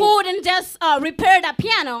pianos. couldn't just repair that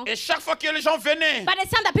piano. Et chaque fois que les gens venaient, By the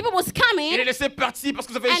time that people was ils les coming, laissaient partir parce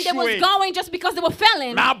qu'ils avaient and they was échoué. going just because they were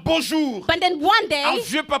failing. Mais un beau jour, But then one un day,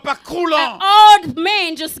 vieux papa an croulant, old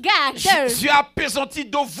man just got there. Dieu a apaisanti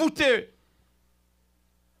d'eau voûtée.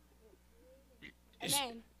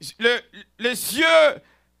 Amen. Les yeux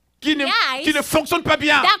qui ne, The qui ne eyes fonctionnent pas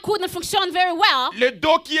bien. that couldn't function very well. Le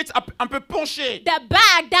dos qui est un peu penché, The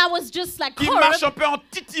back that was just like qui marche curved. un peu en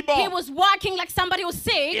He titibant. was walking like somebody was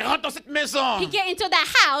Il sick. rentre dans cette maison. He get into that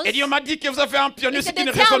house. Et dit, on m'a dit que vous avez un He pianiste said, qui they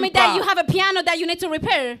ne tell me résonne that pas. you have a piano that you need to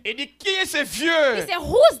repair. Il dit, qui est ce He vieux? said,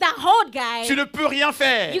 who's that old guy? Tu ne peux rien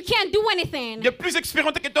faire. You can't do anything. Les plus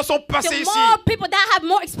expérimentés que toi sont passés The ici more people that have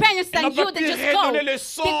more experience Ils than n'ont pas you, they pu just go. redonner le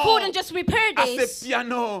son They couldn't just repair à ce this.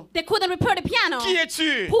 piano. They couldn't repair the piano. Qui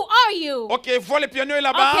es-tu? Who are you? Ok, vois le piano est Okay,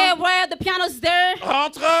 là-bas. where the piano's there,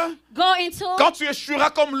 Rentre. go into. Quand tu échoueras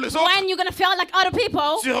comme les autres, When you're gonna feel like other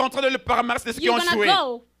people, tu rentres dans le paramètre de ceux qui you're ont gonna échoué.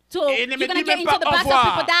 go to. Et ne me You're gonna dis get même into pas the au bus of revoir.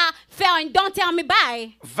 people that fell and don't tell me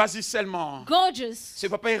bye. Vas-y seulement. Gorgeous. Ce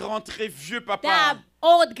papa est rentré vieux That papa.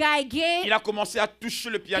 old guy gig. Il a commencé à toucher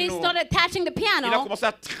le He piano. started touching the Il a piano. commencé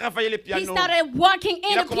à travailler le He piano. started working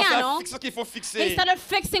Il in a the commencé à piano. fixer ce qu'il faut He fixer. started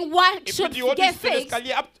fixing what Et puis should du haut get de fixed.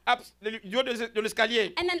 l'escalier, du haut de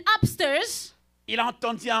l'escalier, And then upstairs, il a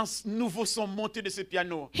entendu un nouveau son monter de ce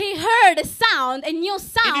piano. he heard a sound, a new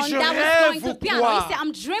sound Je that was rêve going to ou the piano. quoi? He said,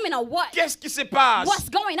 I'm dreaming of what? Qu'est-ce qui se passe? What's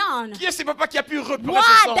going on? Qui est ce papa qui a pu repérer ce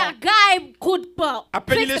What son? that guy could À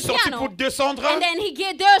peine il fix est the sorti piano. pour descendre, And then he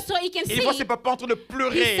get there so he can il voit see. ses papas en train de He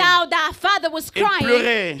pleurer. saw that father was Il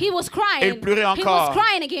pleurait. crying. He was Et crying. il pleurait He encore. was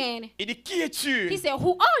crying again. Il dit, qui es-tu? He said,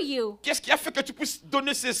 who are you? Qu'est-ce qui a fait que tu puisses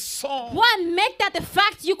donner ce son? What make that the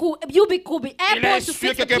fact could be Il a able to essuyé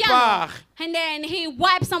fix the quelque piano? part. And then he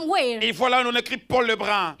wiped somewhere. Et voilà, on écrit Paul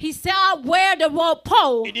Lebrun. He saw where the word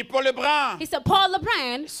Paul. Il dit, Paul Lebrun, He said, Paul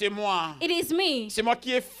LeBrand, c'est moi. it is me. C'est moi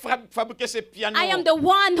qui ai fabriqué ce piano. I am the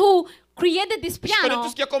one who created this Je connais tout piano. ce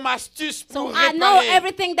qu'il y a comme astuce So pour I know réparer.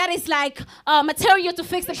 everything that is like material to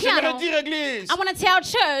fix the J'aimerais piano. dire, Église, I want to tell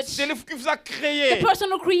church, c'est lui qui vous a the créé. person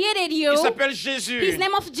who created you, Il s'appelle Jésus. his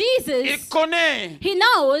name of Il Jesus, connaît he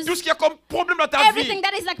knows tout ce qu'il y a comme problème dans ta vie. everything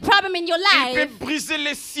that is like problem in your Il peut life. briser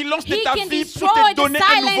les silences de He ta can vie pour destroy te the donner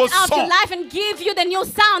un nouveau silence of your son. life and give you the new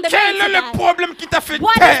sound. Quel est le What problème qui t'a fait is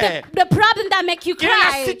taire? the problem that make you Quelle est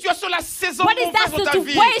la cry? situation, la saison What is that mauvaise dans ta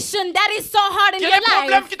vie? situation that is so hard in Quel your est le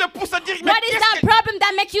problème life? qui te pousse à dire, mais What is qu'est-ce that que... problem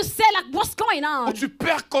that make you say like, what's going Où on? tu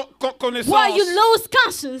perds connaissance, Why you lose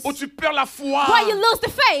conscience? où tu perds la foi. Why you lose the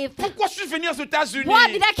faith? Pourquoi je suis venu aux États-Unis?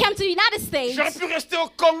 Why did I come to the United States? J'aurais pu rester au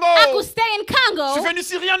Congo. I could stay in Je suis Congo. venu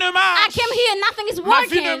si rien ne I marche. came here and nothing is Ma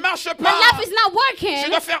vie ne working. marche My pas. life is not Je working.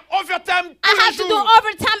 dois faire overtime I tous have les to do jours.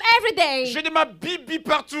 overtime every day. J'ai de ma bibi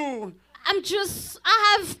partout.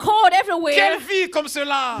 I have cold everywhere. Quelle vie comme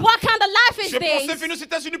cela? What kind of life is Je pensais this? venir aux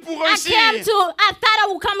États-Unis pour I réussir. thought I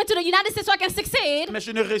would come into the United States so I can succeed, Mais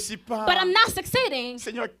je ne réussis pas. but I'm not succeeding.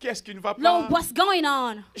 Seigneur, qu'est-ce qui ne va pas? Lord, what's going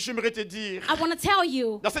on? J'aimerais te dire, I want to tell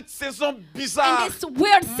you, dans cette saison in bizarre, this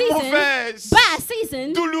weird season, mauvaise, bad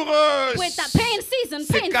season, douloureuse, with the pain season,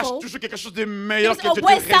 se cache painful, toujours quelque chose de meilleur there's que Dieu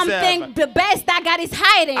always te réserve. something, the best that God is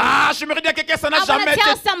hiding. Ah, j'aimerais dire à quelqu'un, ça n'a I want jamais to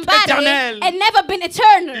tell été somebody, éternel. it never been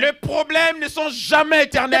eternal. Les problèmes ne sont jamais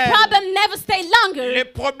The éternels. problem never stay longer. Les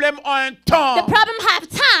problèmes ont un The temps. problem have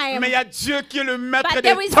time. Mais il y a Dieu qui est le maître But des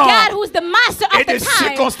there is temps. God who's the master et of the des time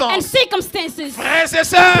circonstances. and circumstances. Frères et Brothers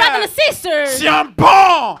sœurs, and sisters, tiens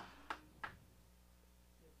bon.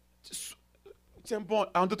 Tiens bon,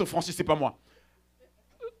 en d'autres français, c'est pas moi.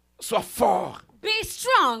 Sois fort, be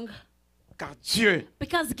strong car Dieu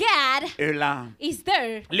because God est là. is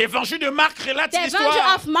there. L'évangile de Marc relate The Evangel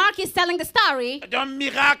l'histoire of Mark is telling the story d'un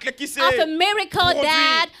miracle qui s'est of a miracle produit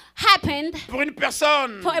that happened pour une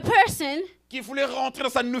personne for a person qui voulait rentrer dans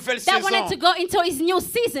sa nouvelle that saison. wanted to go into his new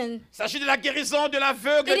season. Il s'agit de la guérison de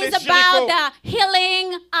l'aveugle It de is Jéricho. about the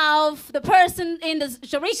healing of the person in the Ce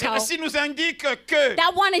Jericho. récit nous indique que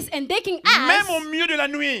That one is indicating même au us, milieu de la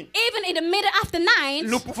nuit, even in the middle of the night,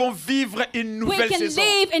 nous pouvons vivre une we nouvelle can saison.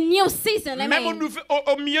 live a new season. Même Amen.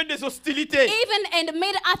 au milieu des hostilités, Even in the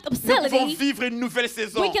middle of nous pouvons hostility, vivre une nouvelle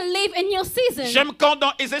saison. we can live a new season. J'aime quand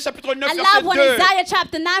dans Ésaïe chapitre 9, I verset love when 2, Isaiah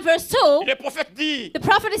chapter 9 verse 2, le prophète dit, the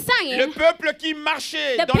prophet is le saying, peuple qui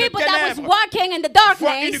marchait the dans les people that was ténèbres walking in the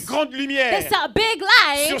voit une darkness, grande they lumière saw a big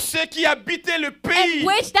sur light, ceux qui habitaient le and pays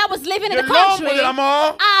which that was living de in the l'ombre country de la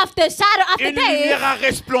mort. of the shadow of the Une day, lumière a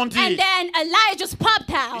resplendi. and then a light just popped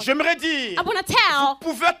out. J'aimerais dire, I want to tell,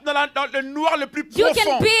 vous pouvez être dans le noir le plus you profond.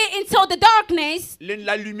 can be into the darkness,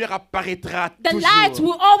 La lumière apparaîtra the light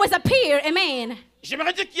toujours. will always appear. Amen.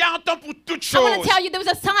 J'aimerais dire qu'il y a un temps pour toutes I want choses. to tell you there was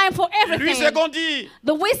a time for Louis everything. Segon dit,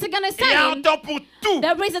 The wisdom gonna il y a un say temps pour tout.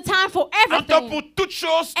 there is a time for Un temps everything. pour toutes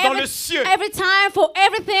choses dans le ciel. Every time for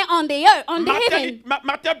everything on the earth, on the heaven.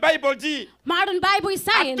 Martin Bible dit, Modern Bible is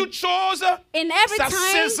à saying toute chose, in every sa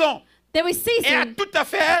time saison. there is Et à season, toute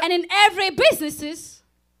affaire, and in every businesses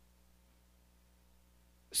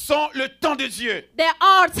sont le temps de Dieu. there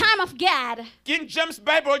are time of God. King James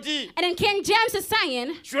Bible dit, And then King James is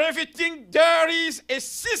saying, to everything there is a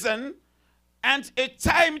season and a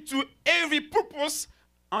time to every purpose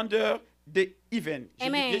under the heaven.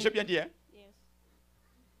 Amen. J'ai bien dit, hein?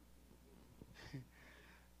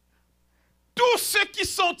 Tous ceux qui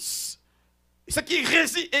sont, ceux qui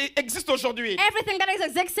existent aujourd'hui, everything that is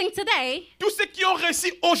existing today, tous ceux qui ont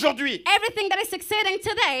réussi aujourd'hui, everything that is succeeding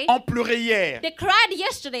today, ont pleuré hier. they cried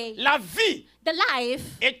yesterday. La vie The life,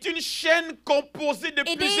 est une chaîne composée de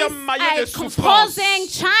it plusieurs is maillots de a souffrance. composing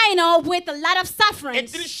china with a lot of suffering.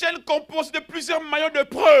 Est une chaîne composée de plusieurs maillots de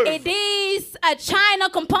preuves. It is a china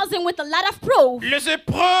composing with a lot of proof. Les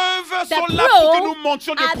épreuves The sont là pour que nous proof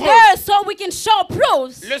montions des are preuves. there so we can show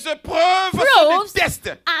proofs. Les épreuves sont Proofs des tests.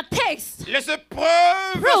 are text. Les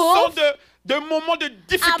épreuves Proof sont de moments de Our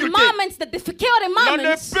difficulté. moments, the difficulty On ne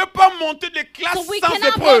moments. peut pas monter des classes So we sans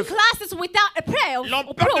cannot go épreuve. classes without a prayer or L'on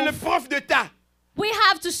parle de proof. l'épreuve d'État. We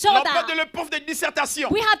have to show L'on parle de that. l'épreuve de dissertation.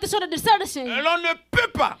 We have to show the dissertation. L'on ne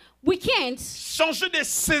peut pas We can't changer de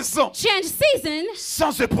saison change season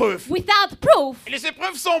sans épreuve. without proof. Et les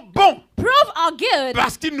épreuves sont bonnes Proof are good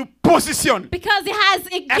parce qu'ils nous positionnent. because it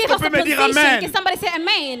Est-ce gives qu'on us peut a me dire position. amen? Can somebody say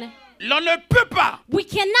amen? L'on ne peut pas We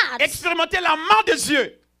cannot expérimenter la main de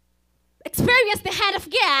Dieu experience the hand of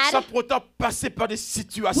sans God pour autant passer par des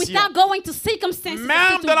situations. without going to circumstances Même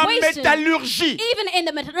and dans la situations. métallurgie, Even in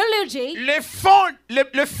the metallurgy,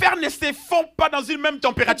 le fer ne se fond pas dans une même the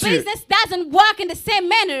température. business doesn't work in the same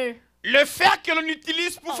manner. Le fer que l'on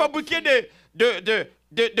utilise pour fabriquer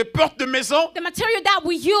des portes de maison The material that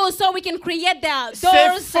we use so we can create the se doors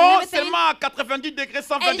and fond everything, seulement à 90 degrés,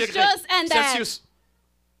 120 It's degrés just under Celsius.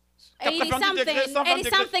 80 90 degrés, 120 something, 80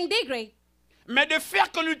 degrés. something degree. Mais le fer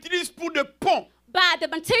qu'on utilise pour des ponts, But the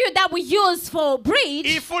material that we use for bridge,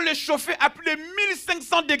 il faut le chauffer à plus de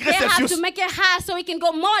 1500 degrés they have Celsius. to make it high so it can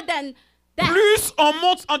go more than that. Plus on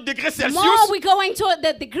monte en degrés Celsius, More we go into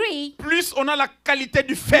the degree, plus on a la qualité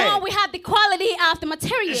du fer. more we have the quality of the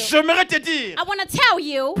material. J'aimerais te dire, I want to tell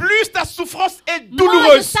you, plus ta souffrance est more your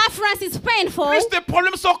douloureuse, suffering is painful, plus tes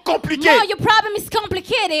problèmes sont compliqués, more your problem is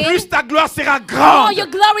complicated, plus ta gloire sera more grande, your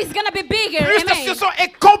glory is going to be bigger. plus ta Amen. situation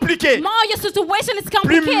est compliquée, More your situation is plus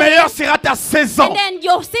complicated, meilleure sera ta saison. and then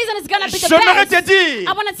your season is going to be the J'aimerais te best. dire,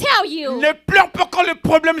 I want to tell you, ne pleure pas quand le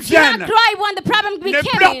problème do not vienne. cry when the problem Ne pleure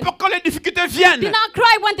became. pas quand les difficultés Do viennent. not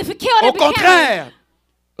cry when difficulty Au became. contraire,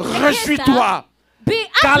 réjouis-toi, Be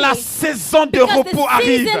car la happy saison de because repos the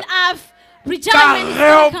arrive. season of Car rejoicing is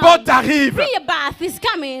gonna Rehoboth come. arrive. Rehoboth is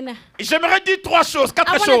coming. J'aimerais dire trois choses, I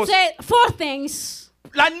quatre want to choses. say 4 things.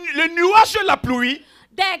 Le nuage et la pluie,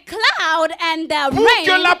 The cloud and the pour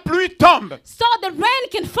que rain, la pluie tombe, so the rain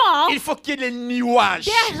can fall, il faut qu'il y ait des nuages.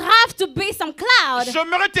 there have to be some cloud.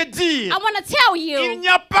 J'aimerais te I dire, want to tell il you, n'y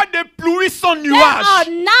a pas de pluie sans there are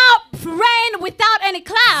nuage. not rain without any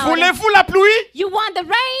cloud. Voulez-vous la pluie? You want the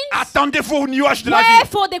rain? Attendez-vous au nuage de la Wait vie.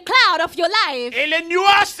 for the cloud of your life. Et les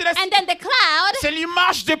nuages, And then the cloud, c'est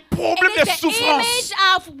l'image des it problèmes de is the souffrance. image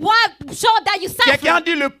of what show that you Quelqu'un suffer.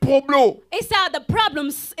 dit le problème. It's the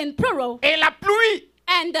problems in plural. Et la pluie,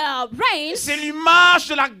 And the rain, c'est l'image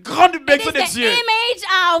de la grande it bénédiction is de the Dieu. image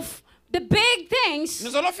of the big things.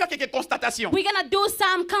 Nous allons faire quelques constatations. We're gonna do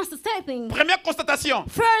some constating. Première constatation.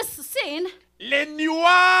 First sin, Les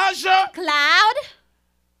nuages cloud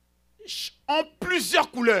ont plusieurs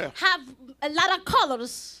couleurs. have a lot of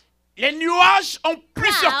colors. Les nuages ont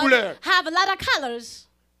plusieurs Cloud couleurs. have a lot of colors.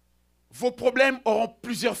 Vos problèmes auront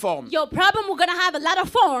plusieurs formes. Your problem we're gonna have a lot of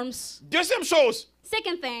forms. Deuxième chose,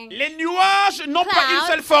 Second thing, les nuages n'ont pas une Cloud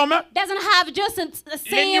seule forme. doesn't have just a Les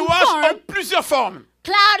same nuages form. ont plusieurs formes.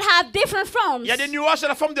 Cloud have different forms. Il y a des nuages à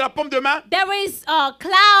la forme de la paume de main. There is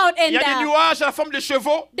cloud Il y in a des the. nuages à la forme de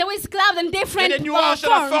chevaux. There is cloud in Il y a different des nuages à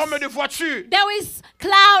la forme forms. de voitures. There is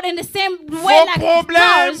cloud in the same way Vos like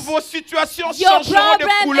problèmes, cars. vos situations Your changeront de problem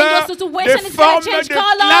and couleur, your situation de is going forme, to change de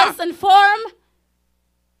colors plat. and form.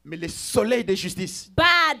 Mais le soleil de justice,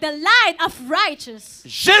 But the light of righteous,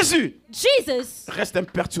 Jésus, Jesus, reste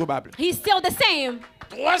imperturbable. he's still the same.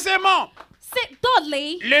 Troisièmement,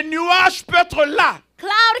 Thirdly, le nuage peut être là.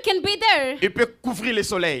 cloud can be there. Il peut couvrir le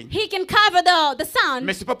soleil. He can cover the sun.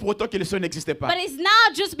 Mais ce n'est pas pour autant que le soleil n'existe pas. But it's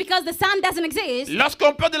not just because the sun doesn't exist.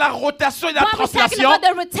 Lorsqu'on parle de la rotation et de la When we're talking translation, about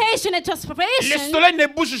the rotation and le transpiration, soleil ne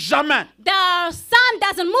bouge jamais. the sun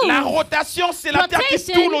doesn't move. La rotation, c'est la terre qui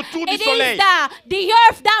Rotation, tourne autour du it soleil. is the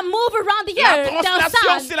earth that move around the La earth,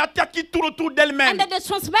 translation, the c'est sun. la terre qui tourne autour d'elle-même. And then the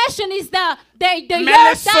transmission is the Mais le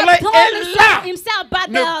earth soleil that est turns là. himself, but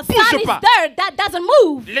Ne the bouge sun is pas. there, that doesn't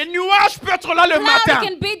move. Les nuages peuvent être là le Cloud matin.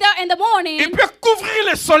 can be there in the morning. Il peut couvrir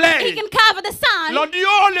le He soleil. can cover the sun. L'on dit,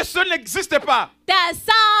 oh, le soleil n'existe pas. The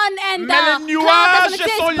sun and Mais the les cloud nuages doesn't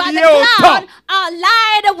exist, sont but the liés au cloud temps. are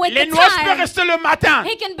light with Les the nuages peuvent time. rester le matin.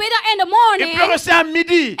 He can be there in the Il morning. peut rester à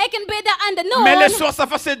midi. It can be there in the noon. Mais le soir, ça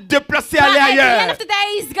va se déplacer, But aller at the end ailleurs. of the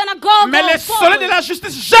day, he's gonna go Mais le forward. soleil de la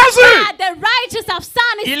justice, Jésus, But the righteous of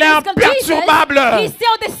sun is il est physical Jesus. imperturbable. He's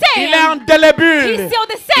still the same. Il est indélébile. He's still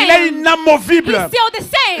the Il same. est inamovible. He's still the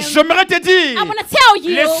same. J'aimerais te dire, I want to tell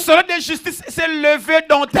you, le soleil de justice s'est levé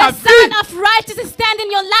dans the ta sun vie. of righteousness is standing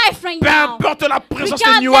in your life right Peu now. importe la présence des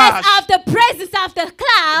Regardless nuages. of the presence of the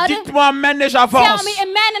cloud, Dites-moi amen et tell j'avance. me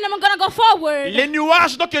amen and I'm gonna go forward. Les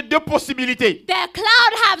nuages n'ont que deux possibilités. The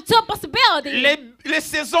cloud have two possibilities. Les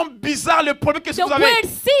saisons bizarres, le problème que The vous avez weird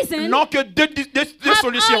season n'ont que deux have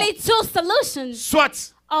solutions. only two solutions.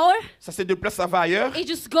 Soit Or ça se déplace, ça va ailleurs. it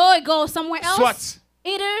just go somewhere else. Soit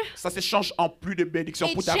Either ça se change en plus de bénédictions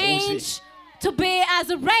it pour t'arroser. change to be as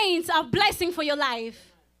a rain of blessing for your life.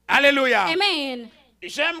 Alléluia. Amen.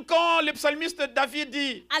 J'aime quand le psalmiste David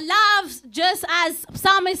dit, I love, just as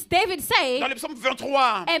Psalmist David said, dans le psaume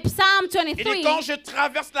 23, in Psalm il dit 23, quand je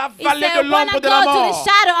traverse la he vallée de said, when I l'ombre go de la to the mort,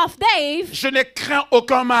 shadow of death, je ne crains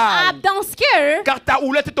aucun I mal, don't scare, car ta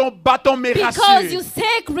houlette et ton bâton me because you rassurent.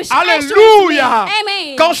 take reassurance. Alléluia.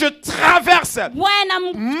 Amen. Quand je traverse When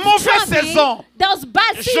I'm mauvaise traveling saison, those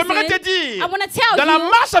bad j'aimerais seasons, te dire, I want to tell dans la you,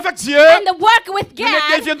 marche avec Dieu, and the work with nous ne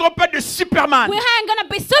God, deviendrons pas de Superman we ain't gonna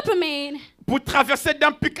be Superman pour traverser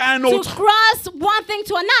d'un pic à un to autre. cross one thing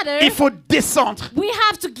to another. Il faut descendre We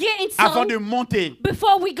have to get avant de into monter.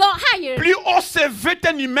 before we go higher. Plus haut s'élève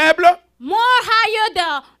un immeuble, More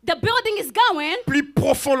higher the building is going, plus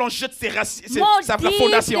profond l'on jette ses racines, more sa deep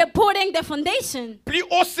fondation. they're putting the foundation. Plus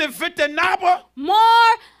haut s'élève un arbre,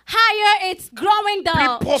 More higher it's growing plus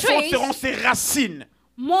the profond trees. seront ses racines.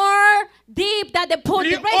 More deep that they put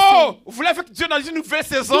Plus the racing. haut, vous voulez avec Dieu dans une nouvelle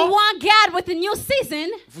You saison, want God with a new season,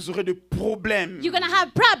 vous aurez des problèmes. you're gonna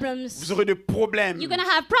have problems. Vous aurez des problèmes. You're gonna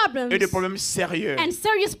have problems Et des problèmes sérieux. and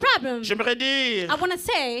serious problems. J'aimerais dire, I want to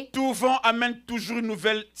say, tout vent amène toujours une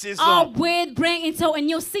nouvelle saison. all will bring into a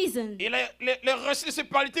new season. Et le récit de ce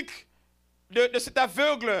paralytique, de cet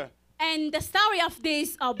aveugle, And the story of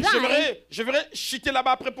this blind, j'aimerais chuter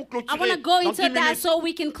là-bas après pour I want clôturer to go dans into 10 that minutes. so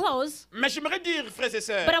we can close. Mais j'aimerais dire, frères et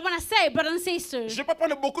sœurs, But I want to say, brothers and sisters, je ne vais pas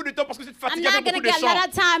prendre beaucoup de temps parce que c'est I'm fatigué not avec going to beaucoup de get a lot chants.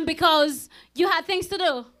 of time because you have things to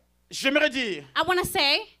do. J'aimerais dire, I want to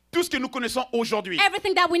say, tout ce que nous connaissons aujourd'hui,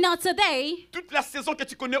 everything that we know today, toute la saison que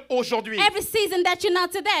tu connais aujourd'hui, every season that you know ou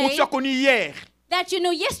today, tu as connu hier, that you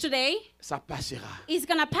knew yesterday, ça passera. is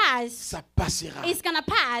going to pass. Ça passera. It's going to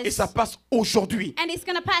pass. Et ça passe aujourd'hui. And it's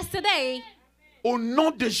going to pass today. Au nom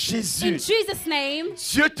de In Jésus, Jesus' name,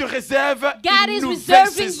 Dieu te réserve God une is nouvelle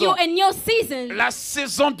reserving you saison. a new season. La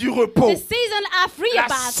saison du repos. The season of La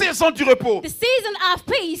Rehoboth. saison du repos. The season of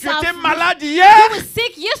peace. Tu étais Of, malade you hier. were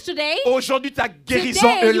sick yesterday. Aujourd'hui, ta guérison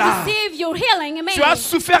Today est you là. receive your healing. Amen. Tu as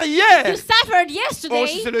souffert You hier. suffered Oh,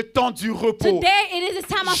 yesterday. c'est le temps du repos. Today it is a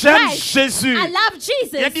time of J'aime rest. Jésus. I love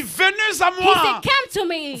Jesus. Il a dit, venez à He moi. said, come to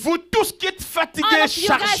me. Vous tous qui êtes fatigués, All of you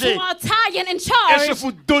guys chargés. who are tired and Et je charged.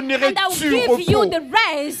 vous donnerai And I will du give you repos. the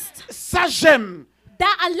rest Ça, j'aime. that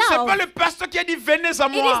I C'est love. pas le pasteur qui a dit, venez à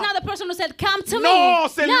It is moi. not the person who said, come to Non, me.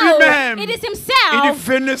 c'est No, lui-même. it is Il himself. dit,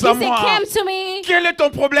 venez He à said, moi. come to me. Quel est ton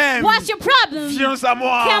problème? What's your problem? Viens à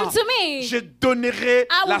moi. Come to me. Je donnerai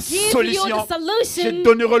I will la give you solution. the solution. Je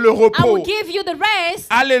donnerai le I repos. will give you the rest.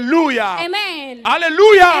 Alléluia. Amen.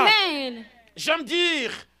 Alléluia. Amen. J'aime dire,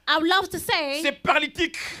 I would love to say, c'est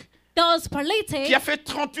paralytique those qui paralytics, a fait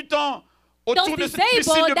 38 ans those autour de cette piscine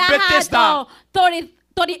disabled de that Bethesda. had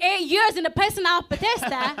 38 years in the person of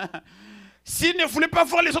Bethesda, S'il ne voulait pas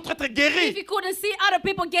voir les autres être if guéris, he couldn't see other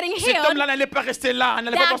people getting cet healed, homme-là n'allait pas rester là,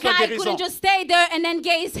 n'allait pas that voir sa guy guérison. couldn't just stay there and then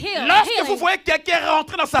get his Lorsque vous healing. voyez quelqu'un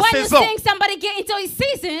rentrer dans sa When you saison, think somebody get into his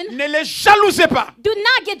season, ne les jalousez pas. do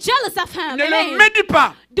not get jealous of him. Ne le Amen. médis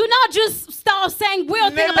pas. Do not just start saying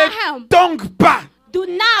weird Ne things about les him. tongue pas. Do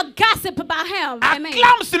not gossip about him. Amen.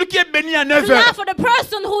 Acclame celui qui est béni à 9 Clap heures. for the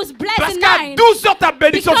person who's blessed Parce in qu'à 9. 12 heures, ta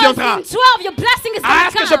bénédiction Because viendra. in 12 your blessing is Ah, going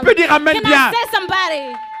est-ce to que je come. peux dire amen Can bien? I say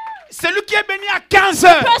somebody? Celui qui est béni à 15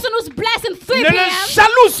 heures, Person who's blessed in 3 ne le p.m.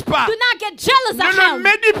 jalouse pas. Do not get jealous Ne of le him.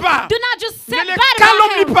 médis pas. Do not just say Ne le bad about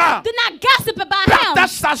calomnie him. pas. Do not gossip about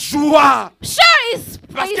Partage him. sa joie. Sure, it's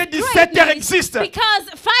Parce que it's 17 heures greatness, existe. Because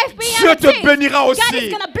 5 p.m. Dieu te exists. bénira God is aussi.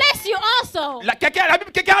 going to bless you also.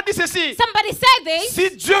 Quelqu'un a dit ceci. Somebody said this. Si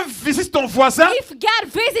Dieu visite ton voisin, If God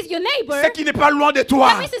visits your neighbor, c'est qu'il n'est pas loin de toi.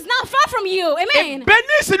 that means it's not far from you. Et Amen.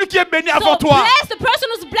 bénis celui qui est béni So avant toi. bless the person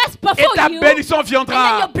who's blessed Et before ta you. bénédiction And then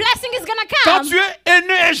viendra. your blessing is going to Quand come. tu es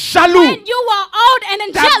aîné et jaloux, When you are old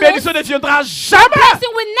and ta jealous, bénédiction ne viendra jamais. blessing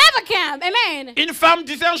will never come. Amen. Une femme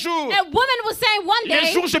disait un jour, A woman was saying one le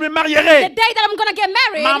day, jour où je me the marierai, day that I'm going to get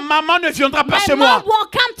ma married, maman ne viendra pas my chez mom moi.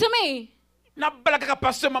 won't come to me. Na balagara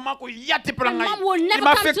pasteur maman ko yate My plangai. mom will Il never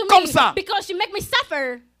m'a come fait to comme me ça. because she make me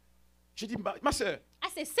suffer. Je dis ma soeur, I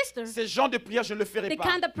said, sister, ces genres de prières je ne le ferai the pas.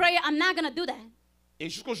 kind of prayer, I'm not going to do that. Et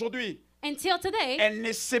jusqu'aujourd'hui, Until today, elle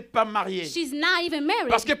ne s'est pas mariée. she's not even married.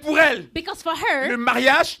 Parce que pour elle, Because for her, le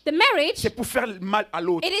mariage, the marriage, c'est pour faire mal à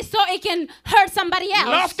l'autre. it is so it can hurt somebody else.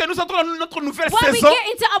 Lorsque nous entrons dans notre nouvelle When we saison, get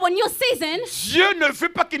into our new season, Dieu ne veut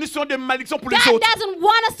pas que nous soyons des malédictions pour les God autres. doesn't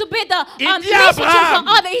want us to be the Il dit à misfortune Abraham,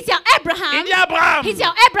 for others. He tell Abraham, Il dit à Abraham, he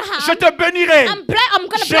tell Abraham, je te bénirai. I'm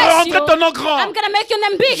going to Je bless rendrai you. ton nom grand. I'm going to make your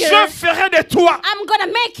name bigger. Je ferai de toi I'm going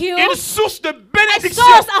to make you une source de a bénédiction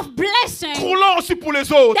source of blessing. croulant aussi pour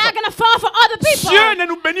les autres. They're going to fall for other people. Dieu ne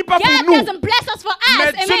nous bénit pas pour God nous, doesn't bless us for us.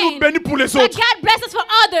 mais Dieu nous Amen. bénit pour les But autres. God blesses for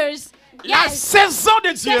others. La saison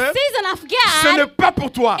de Dieu, The season of ce God, n'est pas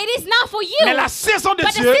pour toi. it is not for you. Mais la saison de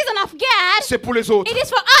But the Dieu, season of God, c'est pour les autres. it is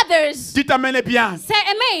for others. Dites amen et bien. Say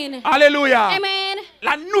amen. Alléluia. Amen.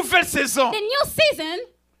 La nouvelle saison, The new season,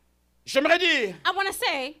 j'aimerais dire, I want to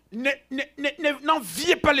say,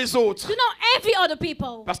 n'enviez pas les autres. do not envy other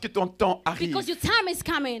people. Parce que ton temps arrive. Because your time is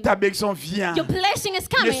coming. Ta bénédiction vient. Your blessing is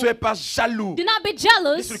Ne coming. soyez pas jaloux Do not be de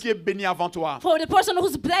jealous celui qui est béni avant toi. for the person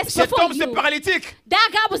who's blessed Cet before homme, c'est you. paralytique. That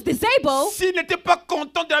guy was disabled. S'il n'était pas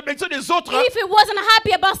content de la bénédiction des autres, If he wasn't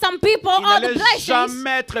happy about some people il or the n'allait blessings,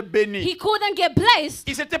 jamais être he béni. couldn't get blessed.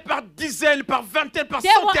 Ils étaient par dizaines, par vingtaines, par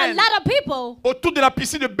There were a centaines lot of people autour de la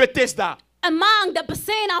piscine de Bethesda. among the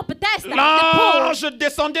piscine of Bethesda, the pool. L'ange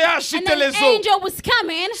descendait à And agiter then les the eaux. angel was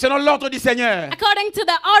coming Selon l'ordre du Seigneur. according to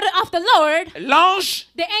the order of the Lord. L'ange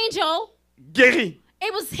The angel, guérit.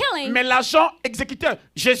 it was healing. Mais l'agent exécuteur,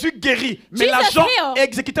 Jésus guérit. Mais Jesus l'agent healed.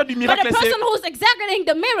 exécuteur du But miracle, the person who's executing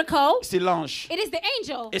the miracle, c'est l'ange. it is the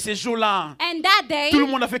angel. Et ces jours-là, And that day, tout le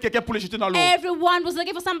monde a fait quelqu'un pour les jeter dans l'eau. everyone was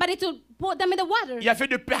looking for somebody to put them in the water. Il y avait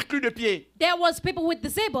des perclus de pieds. There was people with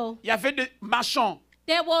disabled. Il y avait des marchands.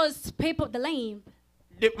 There was people, the lame.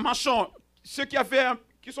 Des marchands, ceux qui avaient,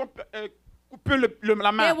 qui sont coupés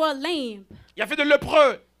la main. They were lame. Il y avait des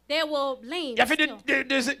lépreux. They were lame. Il y avait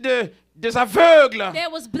still. des aveugles. There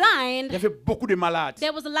was Il blind. y avait beaucoup de malades.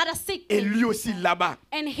 There was a lot of sick Et people. lui aussi là-bas.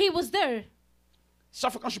 And he was there.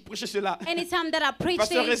 Chaque fois quand je prêchais cela, Anytime that I preached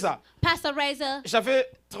Pastor this, Reza. Pastor Reza, j'avais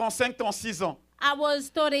 35, 36 ans. I was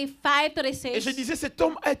 35, Et 36. je disais, cet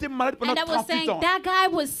homme a été malade pendant And I was 38 saying ans. that guy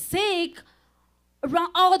was sick around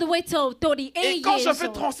all the way till 38 Et quand years j'avais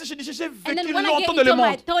old. 36, je disais, j'ai And vécu then when I longtemps get dans le into my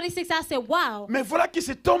monde. 36, I said, wow. Mais voilà que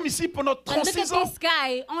cet homme ici, pendant But look at 36 ans, this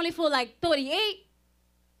guy, only for like 38,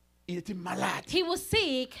 il était malade. he was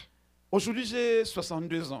sick. Aujourd'hui, j'ai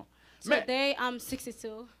 62 ans. Mais, Today, I'm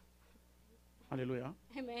 62. alléluia,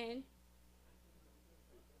 Amen.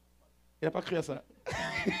 il n'a pas crié à ça.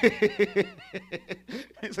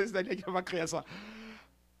 C'est Daniel qui n'a pas crié à ça.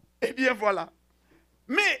 Eh bien, voilà.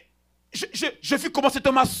 Mais, je vis comment cet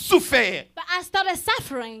homme a souffert. But I started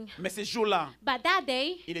suffering. Mais ces jours-là, But that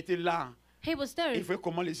day, il était là. he was there. Il voyait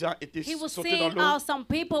comment les gens étaient He was sortis dans seeing l'eau. how some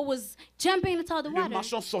people was jumping into the Le water.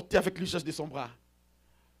 marchand sortait avec le geste de son bras.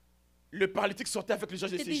 Le paralytique sortait avec le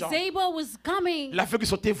geste de The ses jambes. disabled was coming. L'aveugle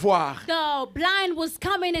sortait voir. The blind was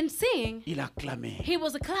coming and seeing. Il a clamé. He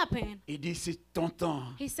was clapping. Il dit, c'est ton temps.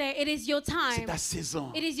 He said, it is your C'est time. ta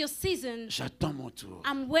saison. It is your season. J'attends mon tour.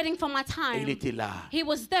 I'm waiting for my Et time. il était là. He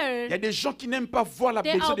was Il y there. a des gens qui n'aiment pas voir la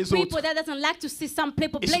There bénédiction are des people autres. that doesn't like to see some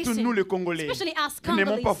people Et surtout nous, blessing. les Congolais. Especially us Nous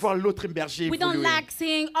n'aimons pas Congolese. voir l'autre émerger. We don't évoluer. like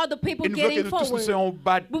seeing other people Et nous voulons getting que nous tous nous soyons forward. au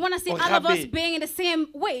bas, We want to see au all of us rabais. being in the same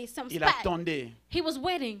way, some Il spot. attendait He was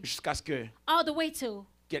waiting jusqu'à ce que all the way to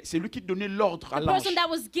c'est lui qui donnait l'ordre à the l'ange person that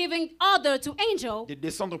was giving order to angel de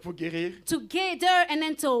descendre pour guérir. to get there and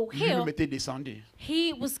then to Lui le heal. mettait descendu.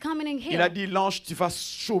 He was coming and Il a heal. dit, l'ange, tu vas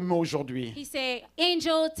chômer aujourd'hui. He said,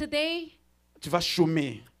 angel, today Tu vas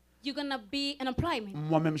chômer. you're gonna be in employment.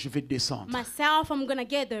 Moi-même, je vais descendre Myself, I'm gonna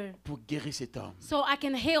get there pour guérir cet homme. so I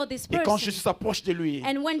can heal this Et quand person. Jésus s'approche de lui,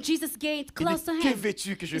 And when Jesus get il dit, close to que him,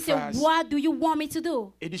 veux-tu que je he said, fasse? what do you want me to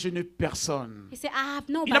do? Il dit, je n'ai personne. He said, I have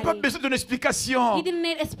Il n'a pas nobody. besoin d'une explication. He didn't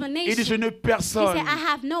need Il dit, explanation. je n'ai He personne. said, I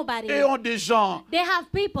have nobody. Et ont des gens, They have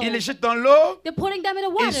people. ils les jettent dans l'eau They're putting them in the et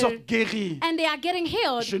ils water sortent guéris. and they are getting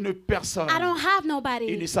healed. Je n'ai personne. I don't have Il ne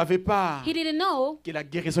nobody. savait pas He didn't know que la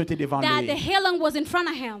guérison était devant that lui. the healing was in front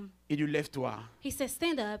of him. Il dit, lève-toi, He said,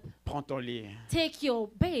 stand up, prends ton lit take your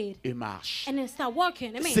bed, et marche. and then start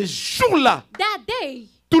walking. Amen. Ces jours-là, That day,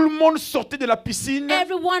 tout le monde sortait de la piscine,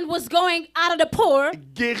 everyone was going out of the pool,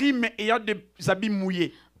 guéri mais ayant des habits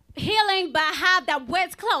mouillés. healing but have that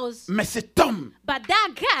wet clothes. Mais cet homme But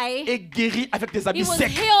that guy, est guéri avec des he habits was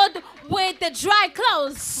secs, healed with the dry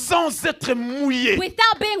clothes sans être mouillé.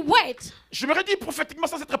 without being wet. J'aimerais dire prophétiquement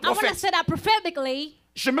sans être I want to prophète. say that prophetically.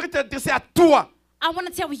 J'aimerais t'adresser à toi. I want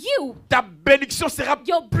to tell you, Ta bénédiction sera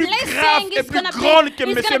your plus grave blessing et is plus going to grande que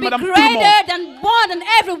be, monsieur et be madame tout le monde. greater than more than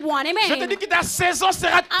everyone. Je te Amen. dis que ta saison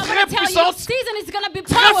sera I très want to tell you, puissante, season is going to be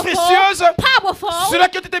très précieuse. powerful. Ceux-là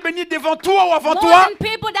qui ont été bénis devant toi ou avant More toi than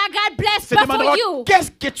people that God blessed se before demanderont you.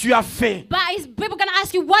 qu'est-ce que tu as fait. But is people going to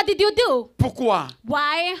ask you, what did you do? Pourquoi?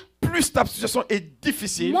 Why? Plus ta situation est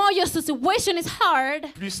difficile, More your situation is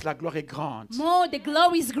hard, plus la gloire est grande. more the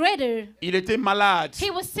glory is greater. Il était malade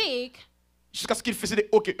He was sick jusqu'à ce qu'il faisait des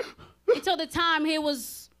OK. until the time he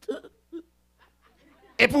was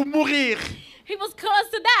Et pour mourir, close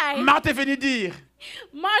to die. Marthe est venue dire,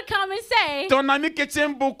 Mark come and say, ton ami que tu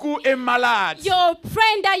aimes beaucoup est malade. your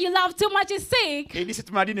friend that you love too much is sick. Et il dit,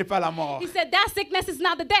 cette maladie n'est pas la mort. He said, that sickness is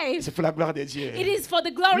not the death. C'est pour la gloire de Dieu. It is for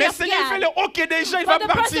the glory Mais of Seigneur, il fait God. le OK déjà, il For va the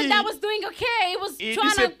person partir. that was doing okay, he was Il dit, trying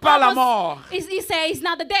to c'est pas la mort. He said, it's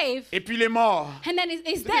not the death. Et puis il est mort. And then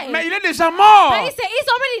he's dead. Mais il est déjà mort. But he said, it's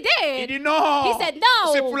already Il dead. dit non. He said,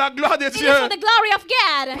 no. C'est pour la gloire de It is Dieu. for the glory of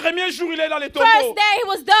God. Premier jour, il est dans les First tombeaux. day he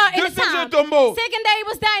was there in the Deuxième jour, town. tombeau. Second day he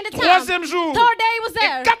was there in the town. Troisième jour. Third day he was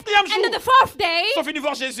there. Et quatrième jour, And then the fourth day, ils sont venus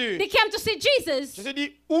voir Jésus. they came to see Jesus. Jésus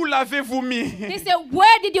dit, où l'avez-vous mis? They said,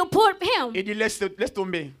 where did you put him? Il dit, laisse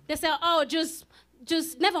tomber. They said, oh, just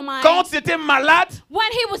never mind. Quand tu étais malade, When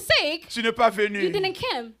he was sick, tu n'es pas you venu. didn't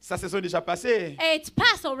come. Sa saison est déjà passée. It's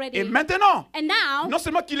passed already. Et maintenant, And now, non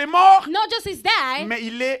seulement qu'il est mort, not just is dead, mais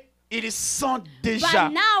il sent déjà.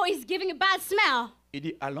 but now he's giving a bad smell. Il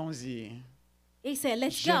dit, allons-y. He said,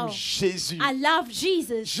 let's J'aime go. Jésus. I love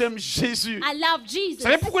Jesus. J'aime Jésus. I love Vous Jesus.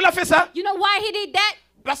 savez pourquoi il a fait ça? You know why he did that?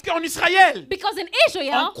 Parce qu'en Israël, Because in on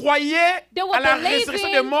Israel, croyait they were à la believing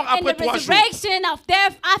résurrection des morts in après the 3 jours. resurrection of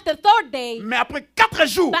death after third day. Mais après 4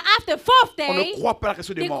 jours, But after fourth on ne day, croit pas à la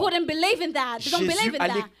résurrection des they morts. couldn't believe in that. They don't believe Jésus in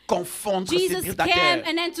allait that. confondre ces Jesus came grillataires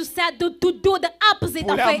and then to do the opposite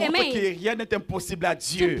pour of leur it. montrer Amen. que rien n'est impossible à To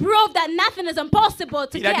Dieu. prove that nothing is impossible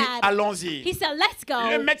to Il a dit, God. allons-y. He said, let's go.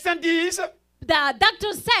 Les médecins disent, The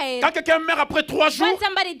doctor said, quand quelqu'un meurt après 3 jours, when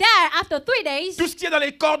somebody died after 3 days, tout ce qui est dans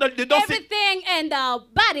les corps, dedans, everything in the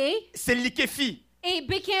body, c'est liquéfie. it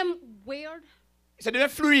became weird. Ça devient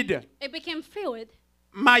fluide. It became fluid.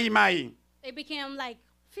 Maï. It became like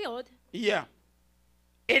filled. Yeah.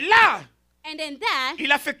 Et là, And then that,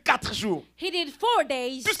 il a fait 4 jours. he did 4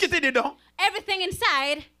 days. Tout ce qui était dedans Everything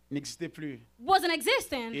inside n'existait plus. wasn't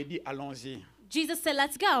existing. Et il dit, allons-y. Jesus said,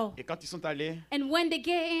 let's go. Et quand ils sont allés, And when they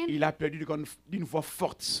get in, il a perdu d'une voix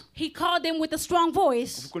forte. he called them with a strong Vous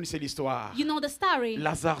voice. connaissez l'histoire. You know the story.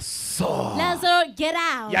 Lazare sort. Lazarus, get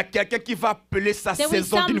Il y a out. quelqu'un qui va appeler sa There is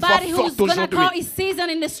saison d'une voix somebody who's forte going to call aujourd'hui. his season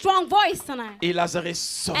in a strong voice tonight. Et Lazare est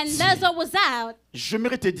sorti. And Lazarus was out.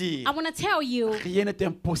 J'aimerais te dire, I want to tell you, rien n'est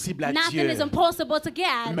impossible à nothing Dieu. is impossible to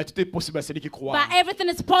God, Mais tout est possible à celui qui croit. but everything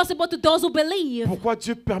is possible to those who believe. Pourquoi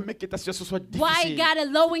Dieu permet que ta situation soit Why difficile? God is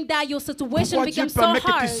allowing that your situation Pourquoi Dieu becomes so permet que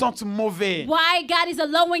tu hard? sentes mauvais? Why God is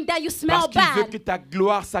allowing that you smell Parce qu'il veut que bad? ta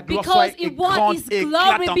gloire, sa gloire soit Because He grande wants His et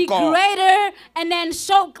glory éclate be encore. greater and then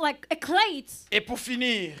show like eclate Et pour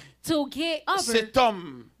finir, to get over. cet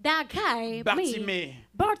homme, That guy, me,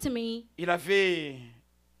 Bartimée, il avait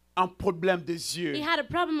un problème des yeux. he had a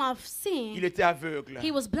problem of Il seeing. était aveugle.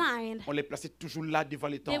 He was blind. On les plaçait toujours là devant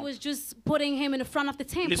les They temples. was just putting him in the front of the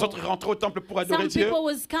temple. Les autres rentraient au temple pour adorer Some Dieu. people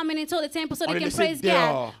was coming into the temple so On they les can laissait praise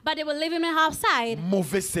dehors. God, but they were leaving him outside.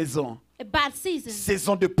 Mauvaise saison. A bad season.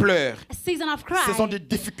 Saison de pleurs. A season of cry. Saison de A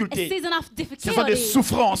difficultés. season of Saison de difficulty. A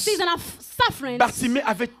souffrance. season of suffering. Bartimée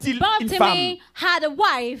avait-il une femme? Bartimée had a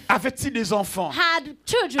wife, Avait-il des enfants? had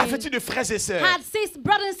children, Avait-il des frères et sœurs? had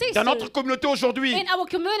brothers and sisters. Dans notre communauté aujourd'hui, In our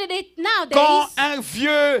community quand nowadays, un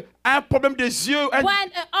vieux a un problème des yeux, when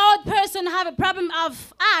an old person have a problem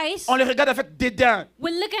of eyes, on les regarde avec dédain.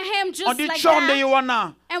 we look at him On just dit like John de that,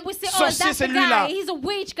 Yohana. and we say, oh, Sorcier, that's c'est the lui-là. guy. He's a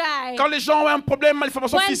witch guy. Quand les gens ont un problème,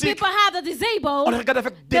 malformation When physique, people have the disabled, on les regarde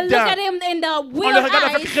avec they look dédain. at him in the On weird les regarde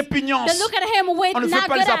avec eyes. répugnance. They look at him with On ne veut not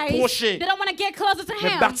pas good les eyes. approcher. They don't want to get closer to Mais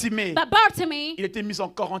him. Bartimée, But Bartimée, il était mis en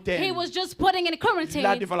quarantaine. he was just putting in Là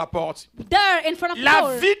quarantine devant la porte. there in front of the La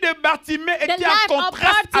door. vie de Bartimée était life en of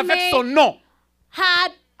contraste Bartimée avec son nom.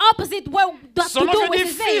 Had opposite what to Son nom do veut with dire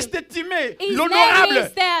his fils name. de Timée, His name l'honorable.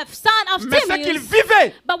 is the son of Mais ce qu'il Timaeus.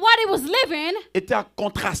 vivait But what he was living, était en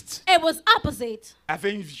contraste. it was opposite.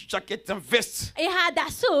 Avait une jaquette, une veste, He had that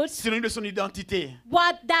suit, synonyme de son identité.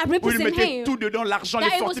 what that Où il represents mettait him. tout dedans, l'argent, les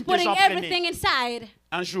That he was fortunes que les putting gens everything prenaient. inside.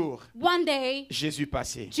 Un jour, One day, Jésus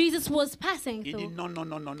passait. Jesus was passing Il dit through. non, non,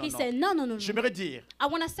 non, non, non. He non. said, no, no, no, no. J'aimerais dire, I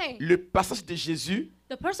want to say, le passage de Jésus,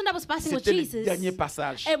 the person that was passing with c'était le Jesus, dernier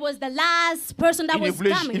passage. it was the last person that Il ne was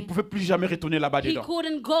il coming. pouvait plus jamais retourner là-bas He dedans.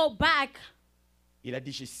 couldn't go back. Il a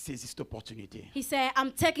dit, j'ai saisi cette opportunité. He said,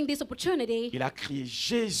 I'm taking this opportunity. Il a crié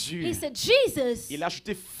Jésus. He said, Jesus. Il a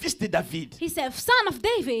ajouté fils de David. He said, son of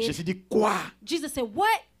David. Jésus dit quoi? Jesus said, what?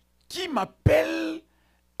 Qui m'appelle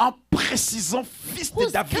en précisant fils de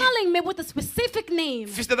Who's David? calling me with a specific name?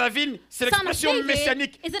 Fils de David, c'est Son of l'expression David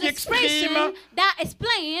messianique is an qui exprime expression that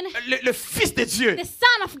explains le fils de Dieu. the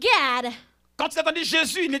son of God. Quand il a entendu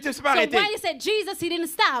Jésus, il n'était pas So arrêté. when he said Jesus, he didn't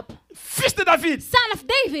stop. Fils de David. Son of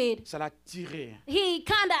David. Ça l'a tiré. He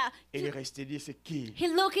kinda, Et il est resté dit, c'est qui? he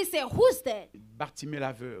looked, he said, who's that? Bartimée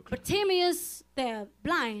l'aveugle. Bartimaeus, the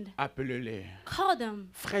blind. Appelez-les. Call them,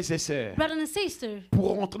 Frères et sœurs, brothers and sisters.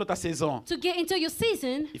 pour rentrer dans ta saison, To get into your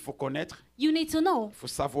season, il faut connaître, you need to know. il faut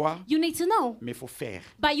savoir, You need to know. mais il faut faire.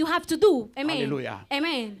 But you have to do. Amen. Alléluia.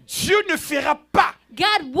 Amen. Dieu ne fera pas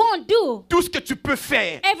God won't do tout ce que tu peux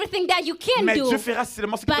faire, everything that you can mais do. Dieu fera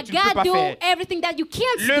seulement ce que But tu ne peux God pas do faire. everything that you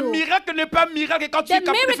can't Le do. miracle n'est pas miracle quand tu The es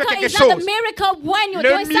capable de faire miracle quelque is not a chose. miracle when you're Le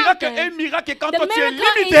doing miracle something. est miracle quand The toi tu es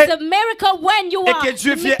miracle is limité. a miracle when you Et are que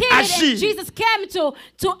Dieu vient limited and agir. Jesus came to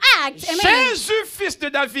act. Amen. Jésus, fils de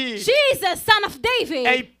David, Jesus, son of David,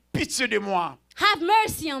 aie pitié de moi. have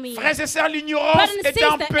mercy on me. Frères et sœurs, l'ignorance Brothers and est un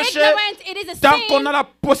sisters, péché ignorance, it is a tant qu'on sin a la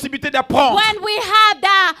possibilité d'apprendre. when we have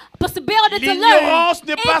the possibility to learn. L'ignorance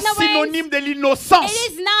n'est pas Ignorance, synonyme de it l'innocence.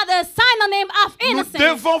 is not a synonym of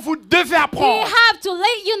innocence. Vous devez We apprendre. have to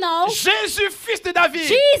let you know, Jésus, fils de David,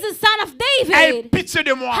 Jesus, son of aie David, pitié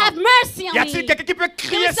de moi. have mercy on Y me. a-t-il quelqu'un qui peut There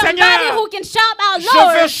crier, is somebody Seigneur, who can shout out, je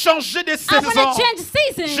veux Lord, changer de I saison. want to change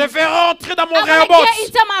season. Je vais rentrer dans mon I want to Rehoboth. get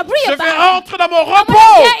into my Je vais Rehoboth. rentrer dans mon I want to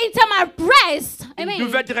repos. get into my rest. Une Amen.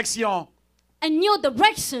 nouvelle direction. A new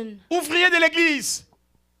direction. Ouvrier de l'église.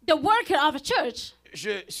 The worker of a church.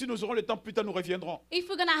 Si nous aurons le temps, plus tard nous reviendrons. If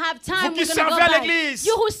we're going to have time, Vous qui we're going to go servez à back. l'église.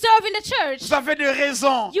 You who serve in the church, Vous avez des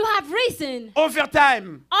raisons. you have reason,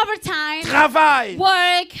 Overtime, overtime, travail,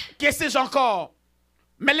 work. que sais-je encore.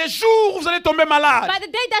 Mais les jours où vous allez tomber malade, By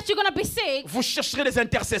the day that you're going to be sick, vous chercherez des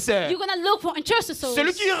intercesseurs. you're going to look for intercessors.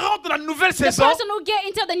 Celui qui rentre dans la nouvelle The saison, person who get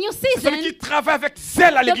into the new c'est celui season, qui travaille avec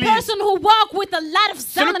zèle à the l'église. person who walk with a lot of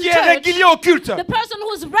zeal Celui in qui est church, régulier au culte. the person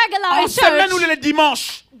who's regular En in semaine ou church, les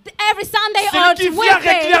dimanches. every Sunday Celui or qui vient Wednesday,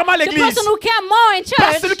 régulièrement à the l'église. person who came more in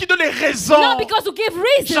Pas church, celui qui donne les raisons. not because who give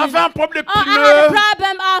reason. J'avais un problème de Oh, I had a pneus.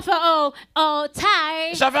 problem of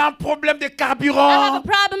tire. J'avais un problème de I have a carburant.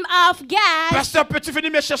 problem of gas. Pasteur, peux-tu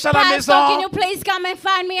venir me chercher à la Pastor, can maison? you please come and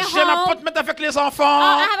find me a J'ai un home? appointment avec les Oh, enfants.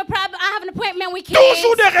 I have a problem. I have an appointment with kids.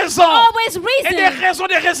 Toujours des raisons. Always Et reason.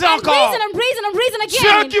 des raisons And encore. reason and reason and reason Dieu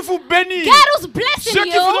again. qui vous bénit. God who's blessing Dieu qui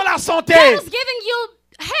vous you. donne la santé. God who's giving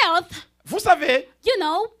you health. Vous savez, You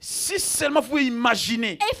know, si seulement vous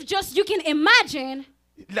imaginez if just you can imagine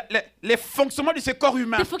les fonctionnements de ce corps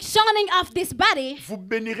humain, the functioning of this body, vous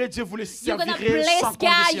bénirez Dieu, vous le you're gonna servirez bless sans God.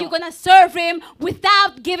 condition. You're gonna serve Him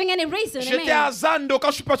without giving any reason. J'étais Amen. à Zando quand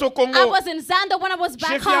je suis passé au Congo. I was in Zando when I was J'ai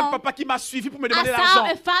back vu un home. papa qui m'a suivi pour me I demander saw l'argent.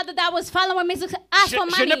 a father that was following me to ask for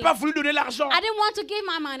Je n'ai money. pas voulu donner l'argent. I didn't want to give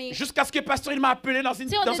my money. Jusqu'à ce que le pasteur il m'a appelé dans une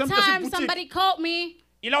Till the time boutique. somebody called me,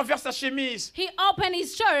 Il a ouvert sa chemise. he opened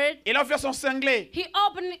his shirt, Il a ouvert son cinglet. he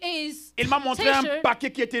opened his Il m'a montré un t-shirt.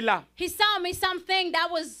 paquet qui était là. He saw me something that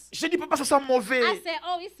was, J'ai dit, papa, ça sent mauvais. I said,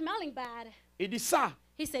 oh, it's smelling bad. Il dit ça.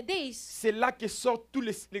 He said, this. C'est là que sortent tous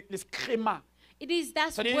les scrémas.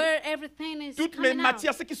 That's C'est-à-dire, where everything is toutes mes coming out.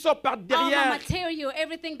 matières, ce qui sort par All my derrière. material,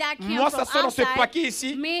 everything that came Moi, from ça sort dans ce outside, paquet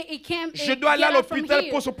ici. me, it came, Je it dois aller à get out from l'hôpital here.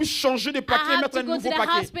 pour qu'on puisse changer de paquet I et have mettre un to go to nouveau the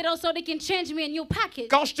paquet. hospital so they can change me a new package.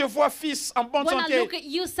 Quand je te vois, fils, en bonne When I santé, look at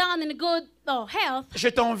you sound in good health, je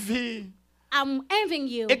t'envie. I'm envying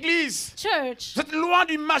you. Église, Church, vous êtes loin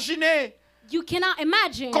d'imaginer you cannot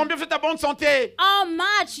imagine combien vous êtes en bonne santé. how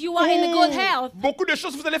much you are in a good health. Beaucoup de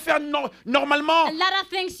choses vous allez faire normalement. A lot of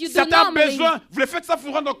things you do Certains normally. besoins, vous les faites ça pour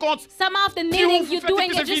vous rendre compte. Some of the Plus needing vous you're faites, doing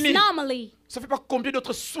plus it c'est just fini. normally. Ça fait pas combien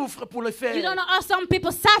d'autres souffrent pour le faire. You don't know how some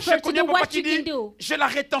people suffer J'ai to connu do un papa what qui you can dit, do. j'ai la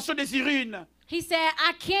rétention des urines. He said,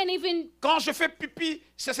 I can't even, Quand je fais pipi,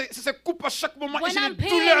 ça se coupe à chaque moment et when j'ai I'm des peeing,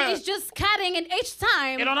 douleurs. it's just cutting and each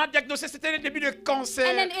Et time. on a diagnosté, c'était le début de And cancer.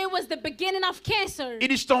 then it was the beginning of cancer. Il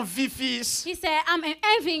dit, je t'envie, fils. He said, I'm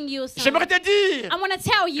envying you, son. J'aimerais te dire, I want to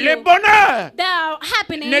tell you, le bonheur the ne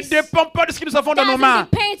happiness dépend pas de ce que nous avons dans nos mains.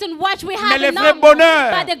 doesn't depend on what we Mais have le in vrai our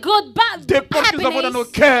bonheur but the good dépend de ce que nous avons dans nos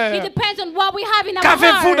happiness, cœurs. it depends on what we have in our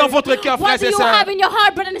Qu'avez-vous heart. dans votre cœur, What frères do et you sœurs? have in your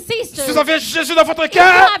heart, brothers and sisters? Si vous avez Jésus dans votre If you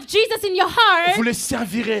cœur, have Jesus in your heart, vous le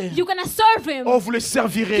servirez. you're going to serve him. Oh, vous le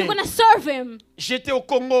servirez. You're going to serve him. J'étais au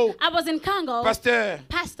Congo, I was in Congo, pasteur.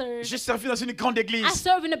 pastor. J'ai servi dans une grande I église,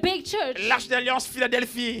 serve in a big church. l'Arche d'Alliance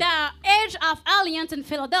Philadelphie. The Age of Alliance in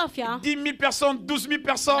Philadelphia. 10 000 personnes, 12 000 A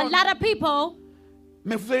personnes. lot of people,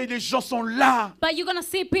 Mais vous voyez, les gens sont là. but you're going to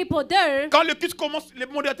see people there. Quand le culte commence, les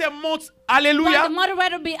modérateurs montent. But Alléluia. the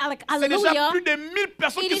moderator be like, C'est déjà hallelujah. plus de 1000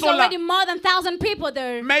 personnes It qui is sont là. already more than 1,000 people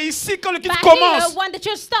there. Mais ici, quand le culte But here, commence, when the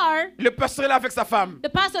church starts, le pasteur est là avec sa femme. the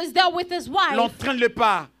pastor is there with his wife. L'entraîne le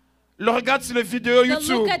pas. Le regarde sur les vidéos They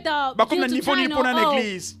YouTube. look at the Bah, comme le YouTube niveau ni pour channel, une oh,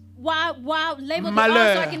 église. Wow, label the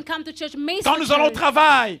Malheur. so I can come to church. Miss Quand for nous allons au church.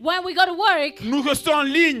 travail, When we go to work, nous restons en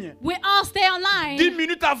ligne. we all stay online. 10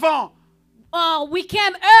 minutes avant, we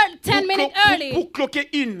came 10 minutes early pour cloquer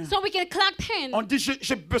in. so we can clock in. On dit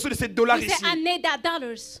j'ai besoin de ces dollars We ici. say, I need that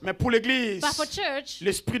dollars. Mais pour l'église, But for church,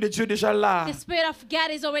 l'Esprit de Dieu est déjà là. the Spirit of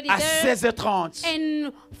God is already À there. 16h30.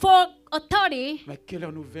 And 4:30. Mais quelle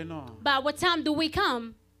heure nous venons? But what time do we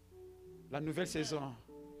come? La nouvelle saison.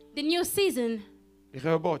 The new season.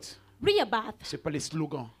 Rehoboth. Rehoboth. C'est pas les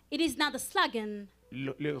slogans. It is not the slogan.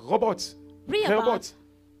 Le robot. Rehoboth.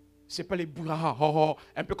 C'est pas les bouhaha,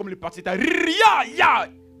 un peu comme le parti ya, ya,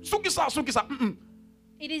 soukisa.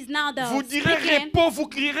 It is not the Vous direz speaking. repos, vous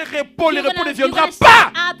crierez repos, le You're repos ne gonna viendra shout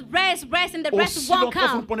pas. out rest, and the rest Aussi won't longtemps que vous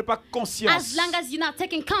ne come. prenez pas As conscience long as you're not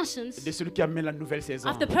taking conscience de celui qui amène la nouvelle saison.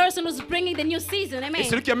 of the person who's bringing the new season. Amen. Et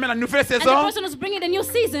celui qui amène la nouvelle And the saison, person who's bringing the new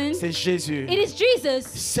season, c'est Jésus. it is Jesus.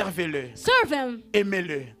 Servez-le, Serve him,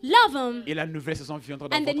 aimez-le, love him, et la nouvelle saison viendra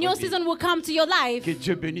dans and the new votre vie. season will come to your life. Que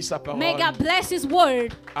Dieu bénisse sa parole. May God bless His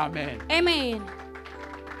word. Amen. Amen.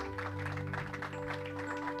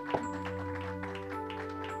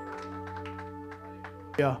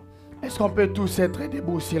 Est-ce qu'on peut tous être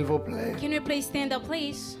debout, s'il vous plaît? Can we please stand up,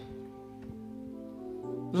 please?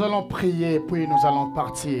 Nous allons prier, puis nous allons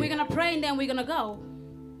partir. We're gonna pray and then we're gonna go.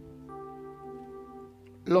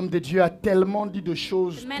 L'homme de Dieu a tellement dit de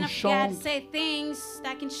choses The man of God touchantes. said things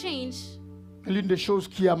that can change. L'une des choses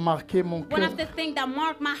qui a marqué mon One cœur, of the things that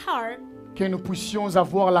marked my heart, que nous puissions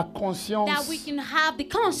avoir la that conscience we can have the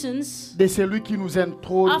conscience de celui qui nous of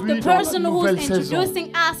introduit the dans la person who's nouvelle saison.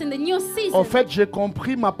 introducing us in the new season. En fait, j'ai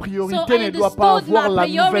compris, ma priorité So I ne doit pas understood avoir my la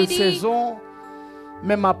nouvelle priority, saison,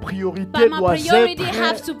 mais ma priorité but my doit priority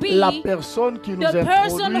has to être be la personne qui nous the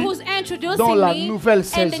person introduit who's dans introducing la me nouvelle in the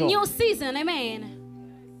saison. new season. Amen.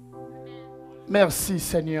 Merci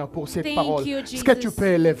Seigneur pour cette Thank parole. you, Est-ce que Jesus. tu peux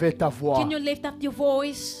élever ta voix Can you lift up your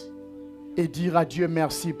voice et dire à Dieu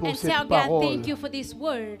merci pour and cette tell God parole? thank you for this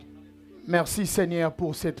word. Merci Seigneur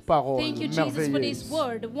pour cette parole Thank you, Jesus, for this merveilleuse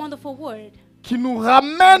word, the wonderful word qui nous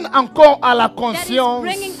ramène encore à la that is conscience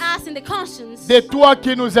bringing us in the conscience de toi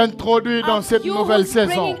qui nous introduis dans of cette you nouvelle who's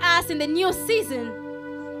saison. bringing us in the new season.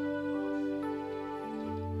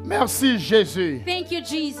 Merci Jésus. Thank you,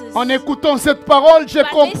 Jesus. En écoutant cette parole, je By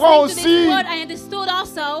comprends listening to this aussi word, I understood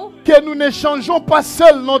also que nous ne changeons pas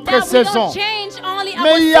seul notre that we saison, don't change only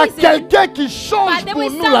mais il y our a season, quelqu'un qui change but there pour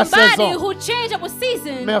is nous la somebody saison. who changed our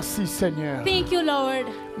season. Merci Seigneur. Thank you, Lord.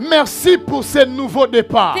 Merci pour ce nouveau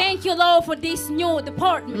départ. Thank you, Lord, for this new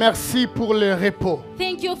department. Merci pour le repos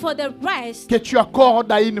Thank you for the rest que tu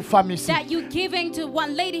accordes à une femme ici. that you're giving to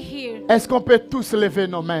one lady here. Est-ce qu'on peut tous lever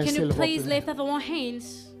nos mains, Can s'il you vous please plaît? lift up our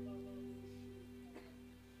hands?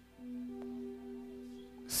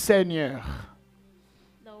 Seigneur,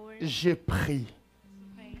 Lord, je prie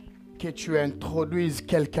pray que tu introduises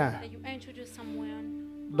quelqu'un that you introduce someone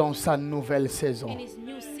dans sa nouvelle saison. in his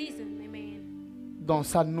new season. Amen. Dans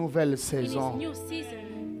sa nouvelle In his saison. new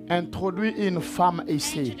season, Introduis une femme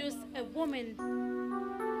ici. introduce a woman.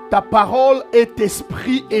 Ta parole est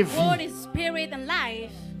esprit et Word vie. is spirit and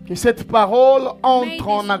life. Que cette parole May entre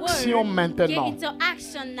en this action word get maintenant. into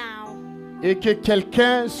action now. Et que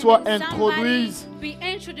quelqu'un soit Somebody introduit, be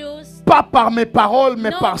introduced pas par mes paroles, mais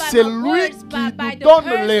not par by my celui words, qui but by nous the donne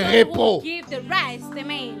person le who repos. give the rest.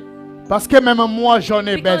 Amen. Parce que même moi, j'en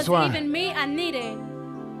ai Because besoin. even me, I need it.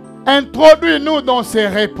 Introduis-nous dans ce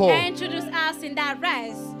repos. Introduce us in that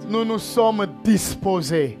rest. Nous nous sommes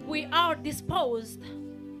disposés. We are disposed.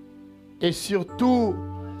 Et surtout,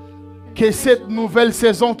 que cette nouvelle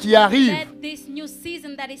saison qui arrive Let this new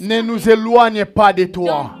season that is ne coming nous éloigne pas de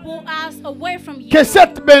toi. don't pull us away from you. Que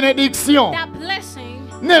cette bénédiction That blessing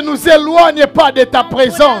ne nous éloigne pas de ta don't put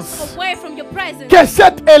us présence. away from your presence. Que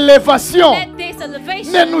cette élévation Let this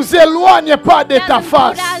elevation ne nous éloigne pas de ta doesn't put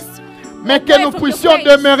face, us mais que away nous from your puissions face,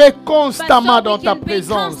 demeurer but constamment so dans we ta can be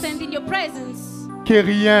présence. constant in your presence. Que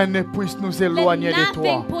rien ne puisse nous Let éloigner de nothing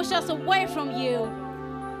toi. push us away from you.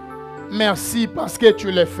 Merci parce que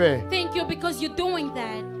tu l'as fait. Thank you because you're doing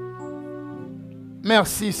that.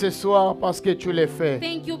 Merci ce soir parce que tu l'as fait.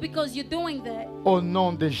 Thank you because you're doing that. Au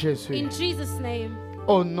nom de Jésus. In Jesus' name.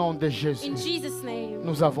 Au nom de In Jésus. Jesus' name.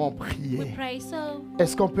 Nous avons We prié. pray so.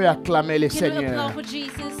 Est-ce qu'on peut acclamer le Can we Seigneur applaud for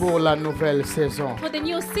Jesus? pour la nouvelle saison? For the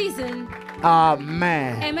new season.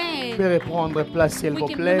 Amen. Vous Amen. pouvez reprendre place, s'il We vous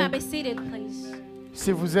can plaît. be seated, please.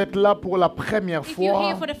 Si vous êtes là pour la première If you're fois,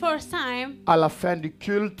 here for the first time, à la fin du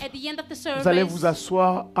culte, at the end of the vous allez service, vous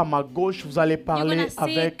asseoir à ma gauche, vous allez you're parler gonna sit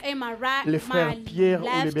avec in my right, le frère my Pierre ou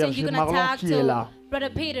le left, and berger you're gonna Marlon talk qui est to là. Brother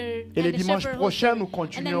Peter Et le and the dimanche shepherd prochain, nous and the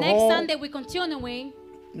next continuerons Sunday we're continuing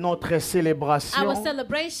notre our célébration.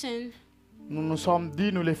 celebration. Nous nous sommes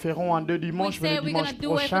dit, nous le ferons en 2 We dimanches, mais say le we're gonna dimanche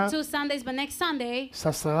do it prochain, for 2 Sundays, but next Sunday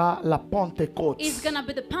ça sera la Pentecôte. is gonna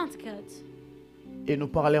be the Pentecost. Et nous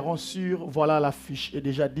parlerons sur, voilà, la fiche est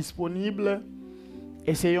déjà disponible.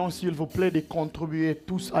 Essayons s'il vous plaît de contribuer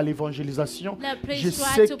tous à l'évangélisation. Je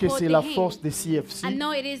sais que c'est la force de CFC.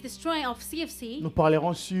 Nous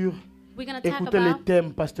parlerons sur, écoutez le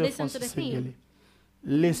thème, pasteur Francis Sengele.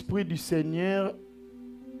 L'Esprit du Seigneur,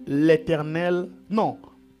 l'Éternel, non,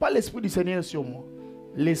 pas l'Esprit du Seigneur sur moi.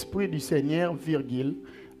 L'Esprit du Seigneur, virgule,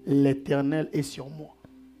 l'Éternel est sur moi.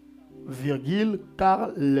 Virgule, car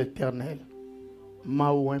l'Éternel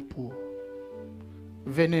m'a oint pour.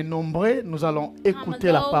 Venez nombreux, nous allons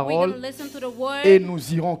écouter la parole et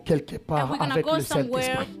nous irons quelque part avec le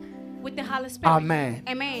Saint-Esprit. Amen.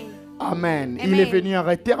 Amen. Il est venu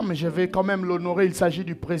en terme, je vais quand même l'honorer. Il s'agit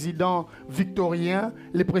du président victorien,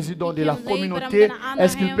 le président de la communauté.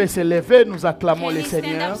 Est-ce qu'il peut se lever? Nous acclamons le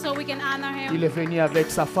Seigneur. Il est venu avec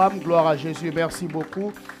sa femme. Gloire à Jésus. Merci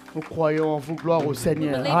beaucoup. Nous croyons en vous. Gloire au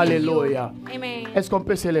Seigneur. Alléluia. Est-ce qu'on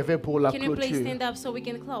peut se lever pour la clôture?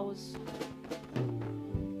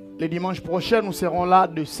 Le dimanche prochain, nous serons là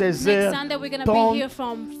de 16h30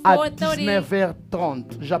 à 19h30.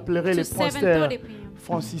 J'appellerai le pasteur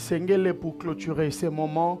Francis Sengele pour clôturer ces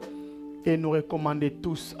moments et nous recommander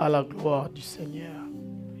tous à la gloire du Seigneur.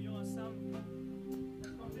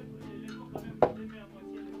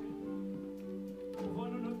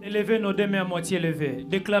 Élevez nos deux mains à moitié levées.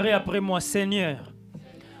 Déclarez après moi, Seigneur,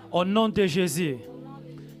 au nom de Jésus,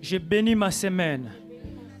 je bénis ma semaine.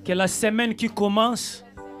 Que la semaine qui commence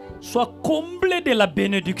soit comblée de la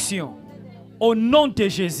bénédiction. Au nom de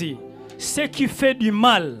Jésus, ce qui fait du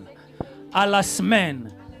mal à la semaine,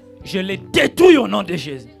 je les détruis au nom de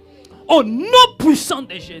Jésus. Au nom puissant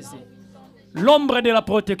de Jésus, l'ombre de la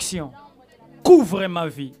protection couvre ma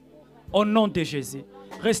vie. Au nom de Jésus,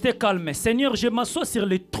 restez calme. Seigneur, je m'assois sur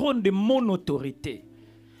le trône de mon autorité,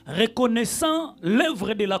 reconnaissant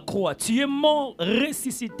l'œuvre de la croix. Tu es mort,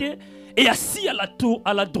 ressuscité et assis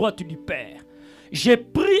à la droite du Père. Je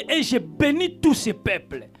prie et je bénis tous ces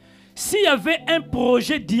peuples. S'il y avait un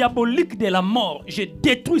projet diabolique de la mort, je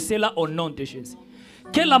détruis cela au nom de Jésus.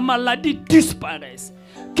 Que la maladie disparaisse.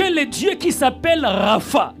 Que le Dieu qui s'appelle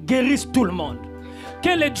Rapha guérisse tout le monde. Que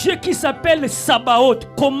le Dieu qui s'appelle Sabaoth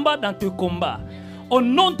combat dans tes combats. Au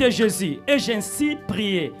nom de Jésus, et j'ainsi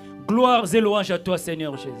prier. Gloire et louange à toi,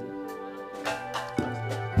 Seigneur Jésus.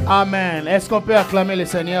 Amen. Est-ce qu'on peut acclamer le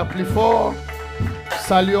Seigneur plus fort?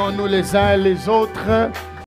 Saluons-nous les uns et les autres.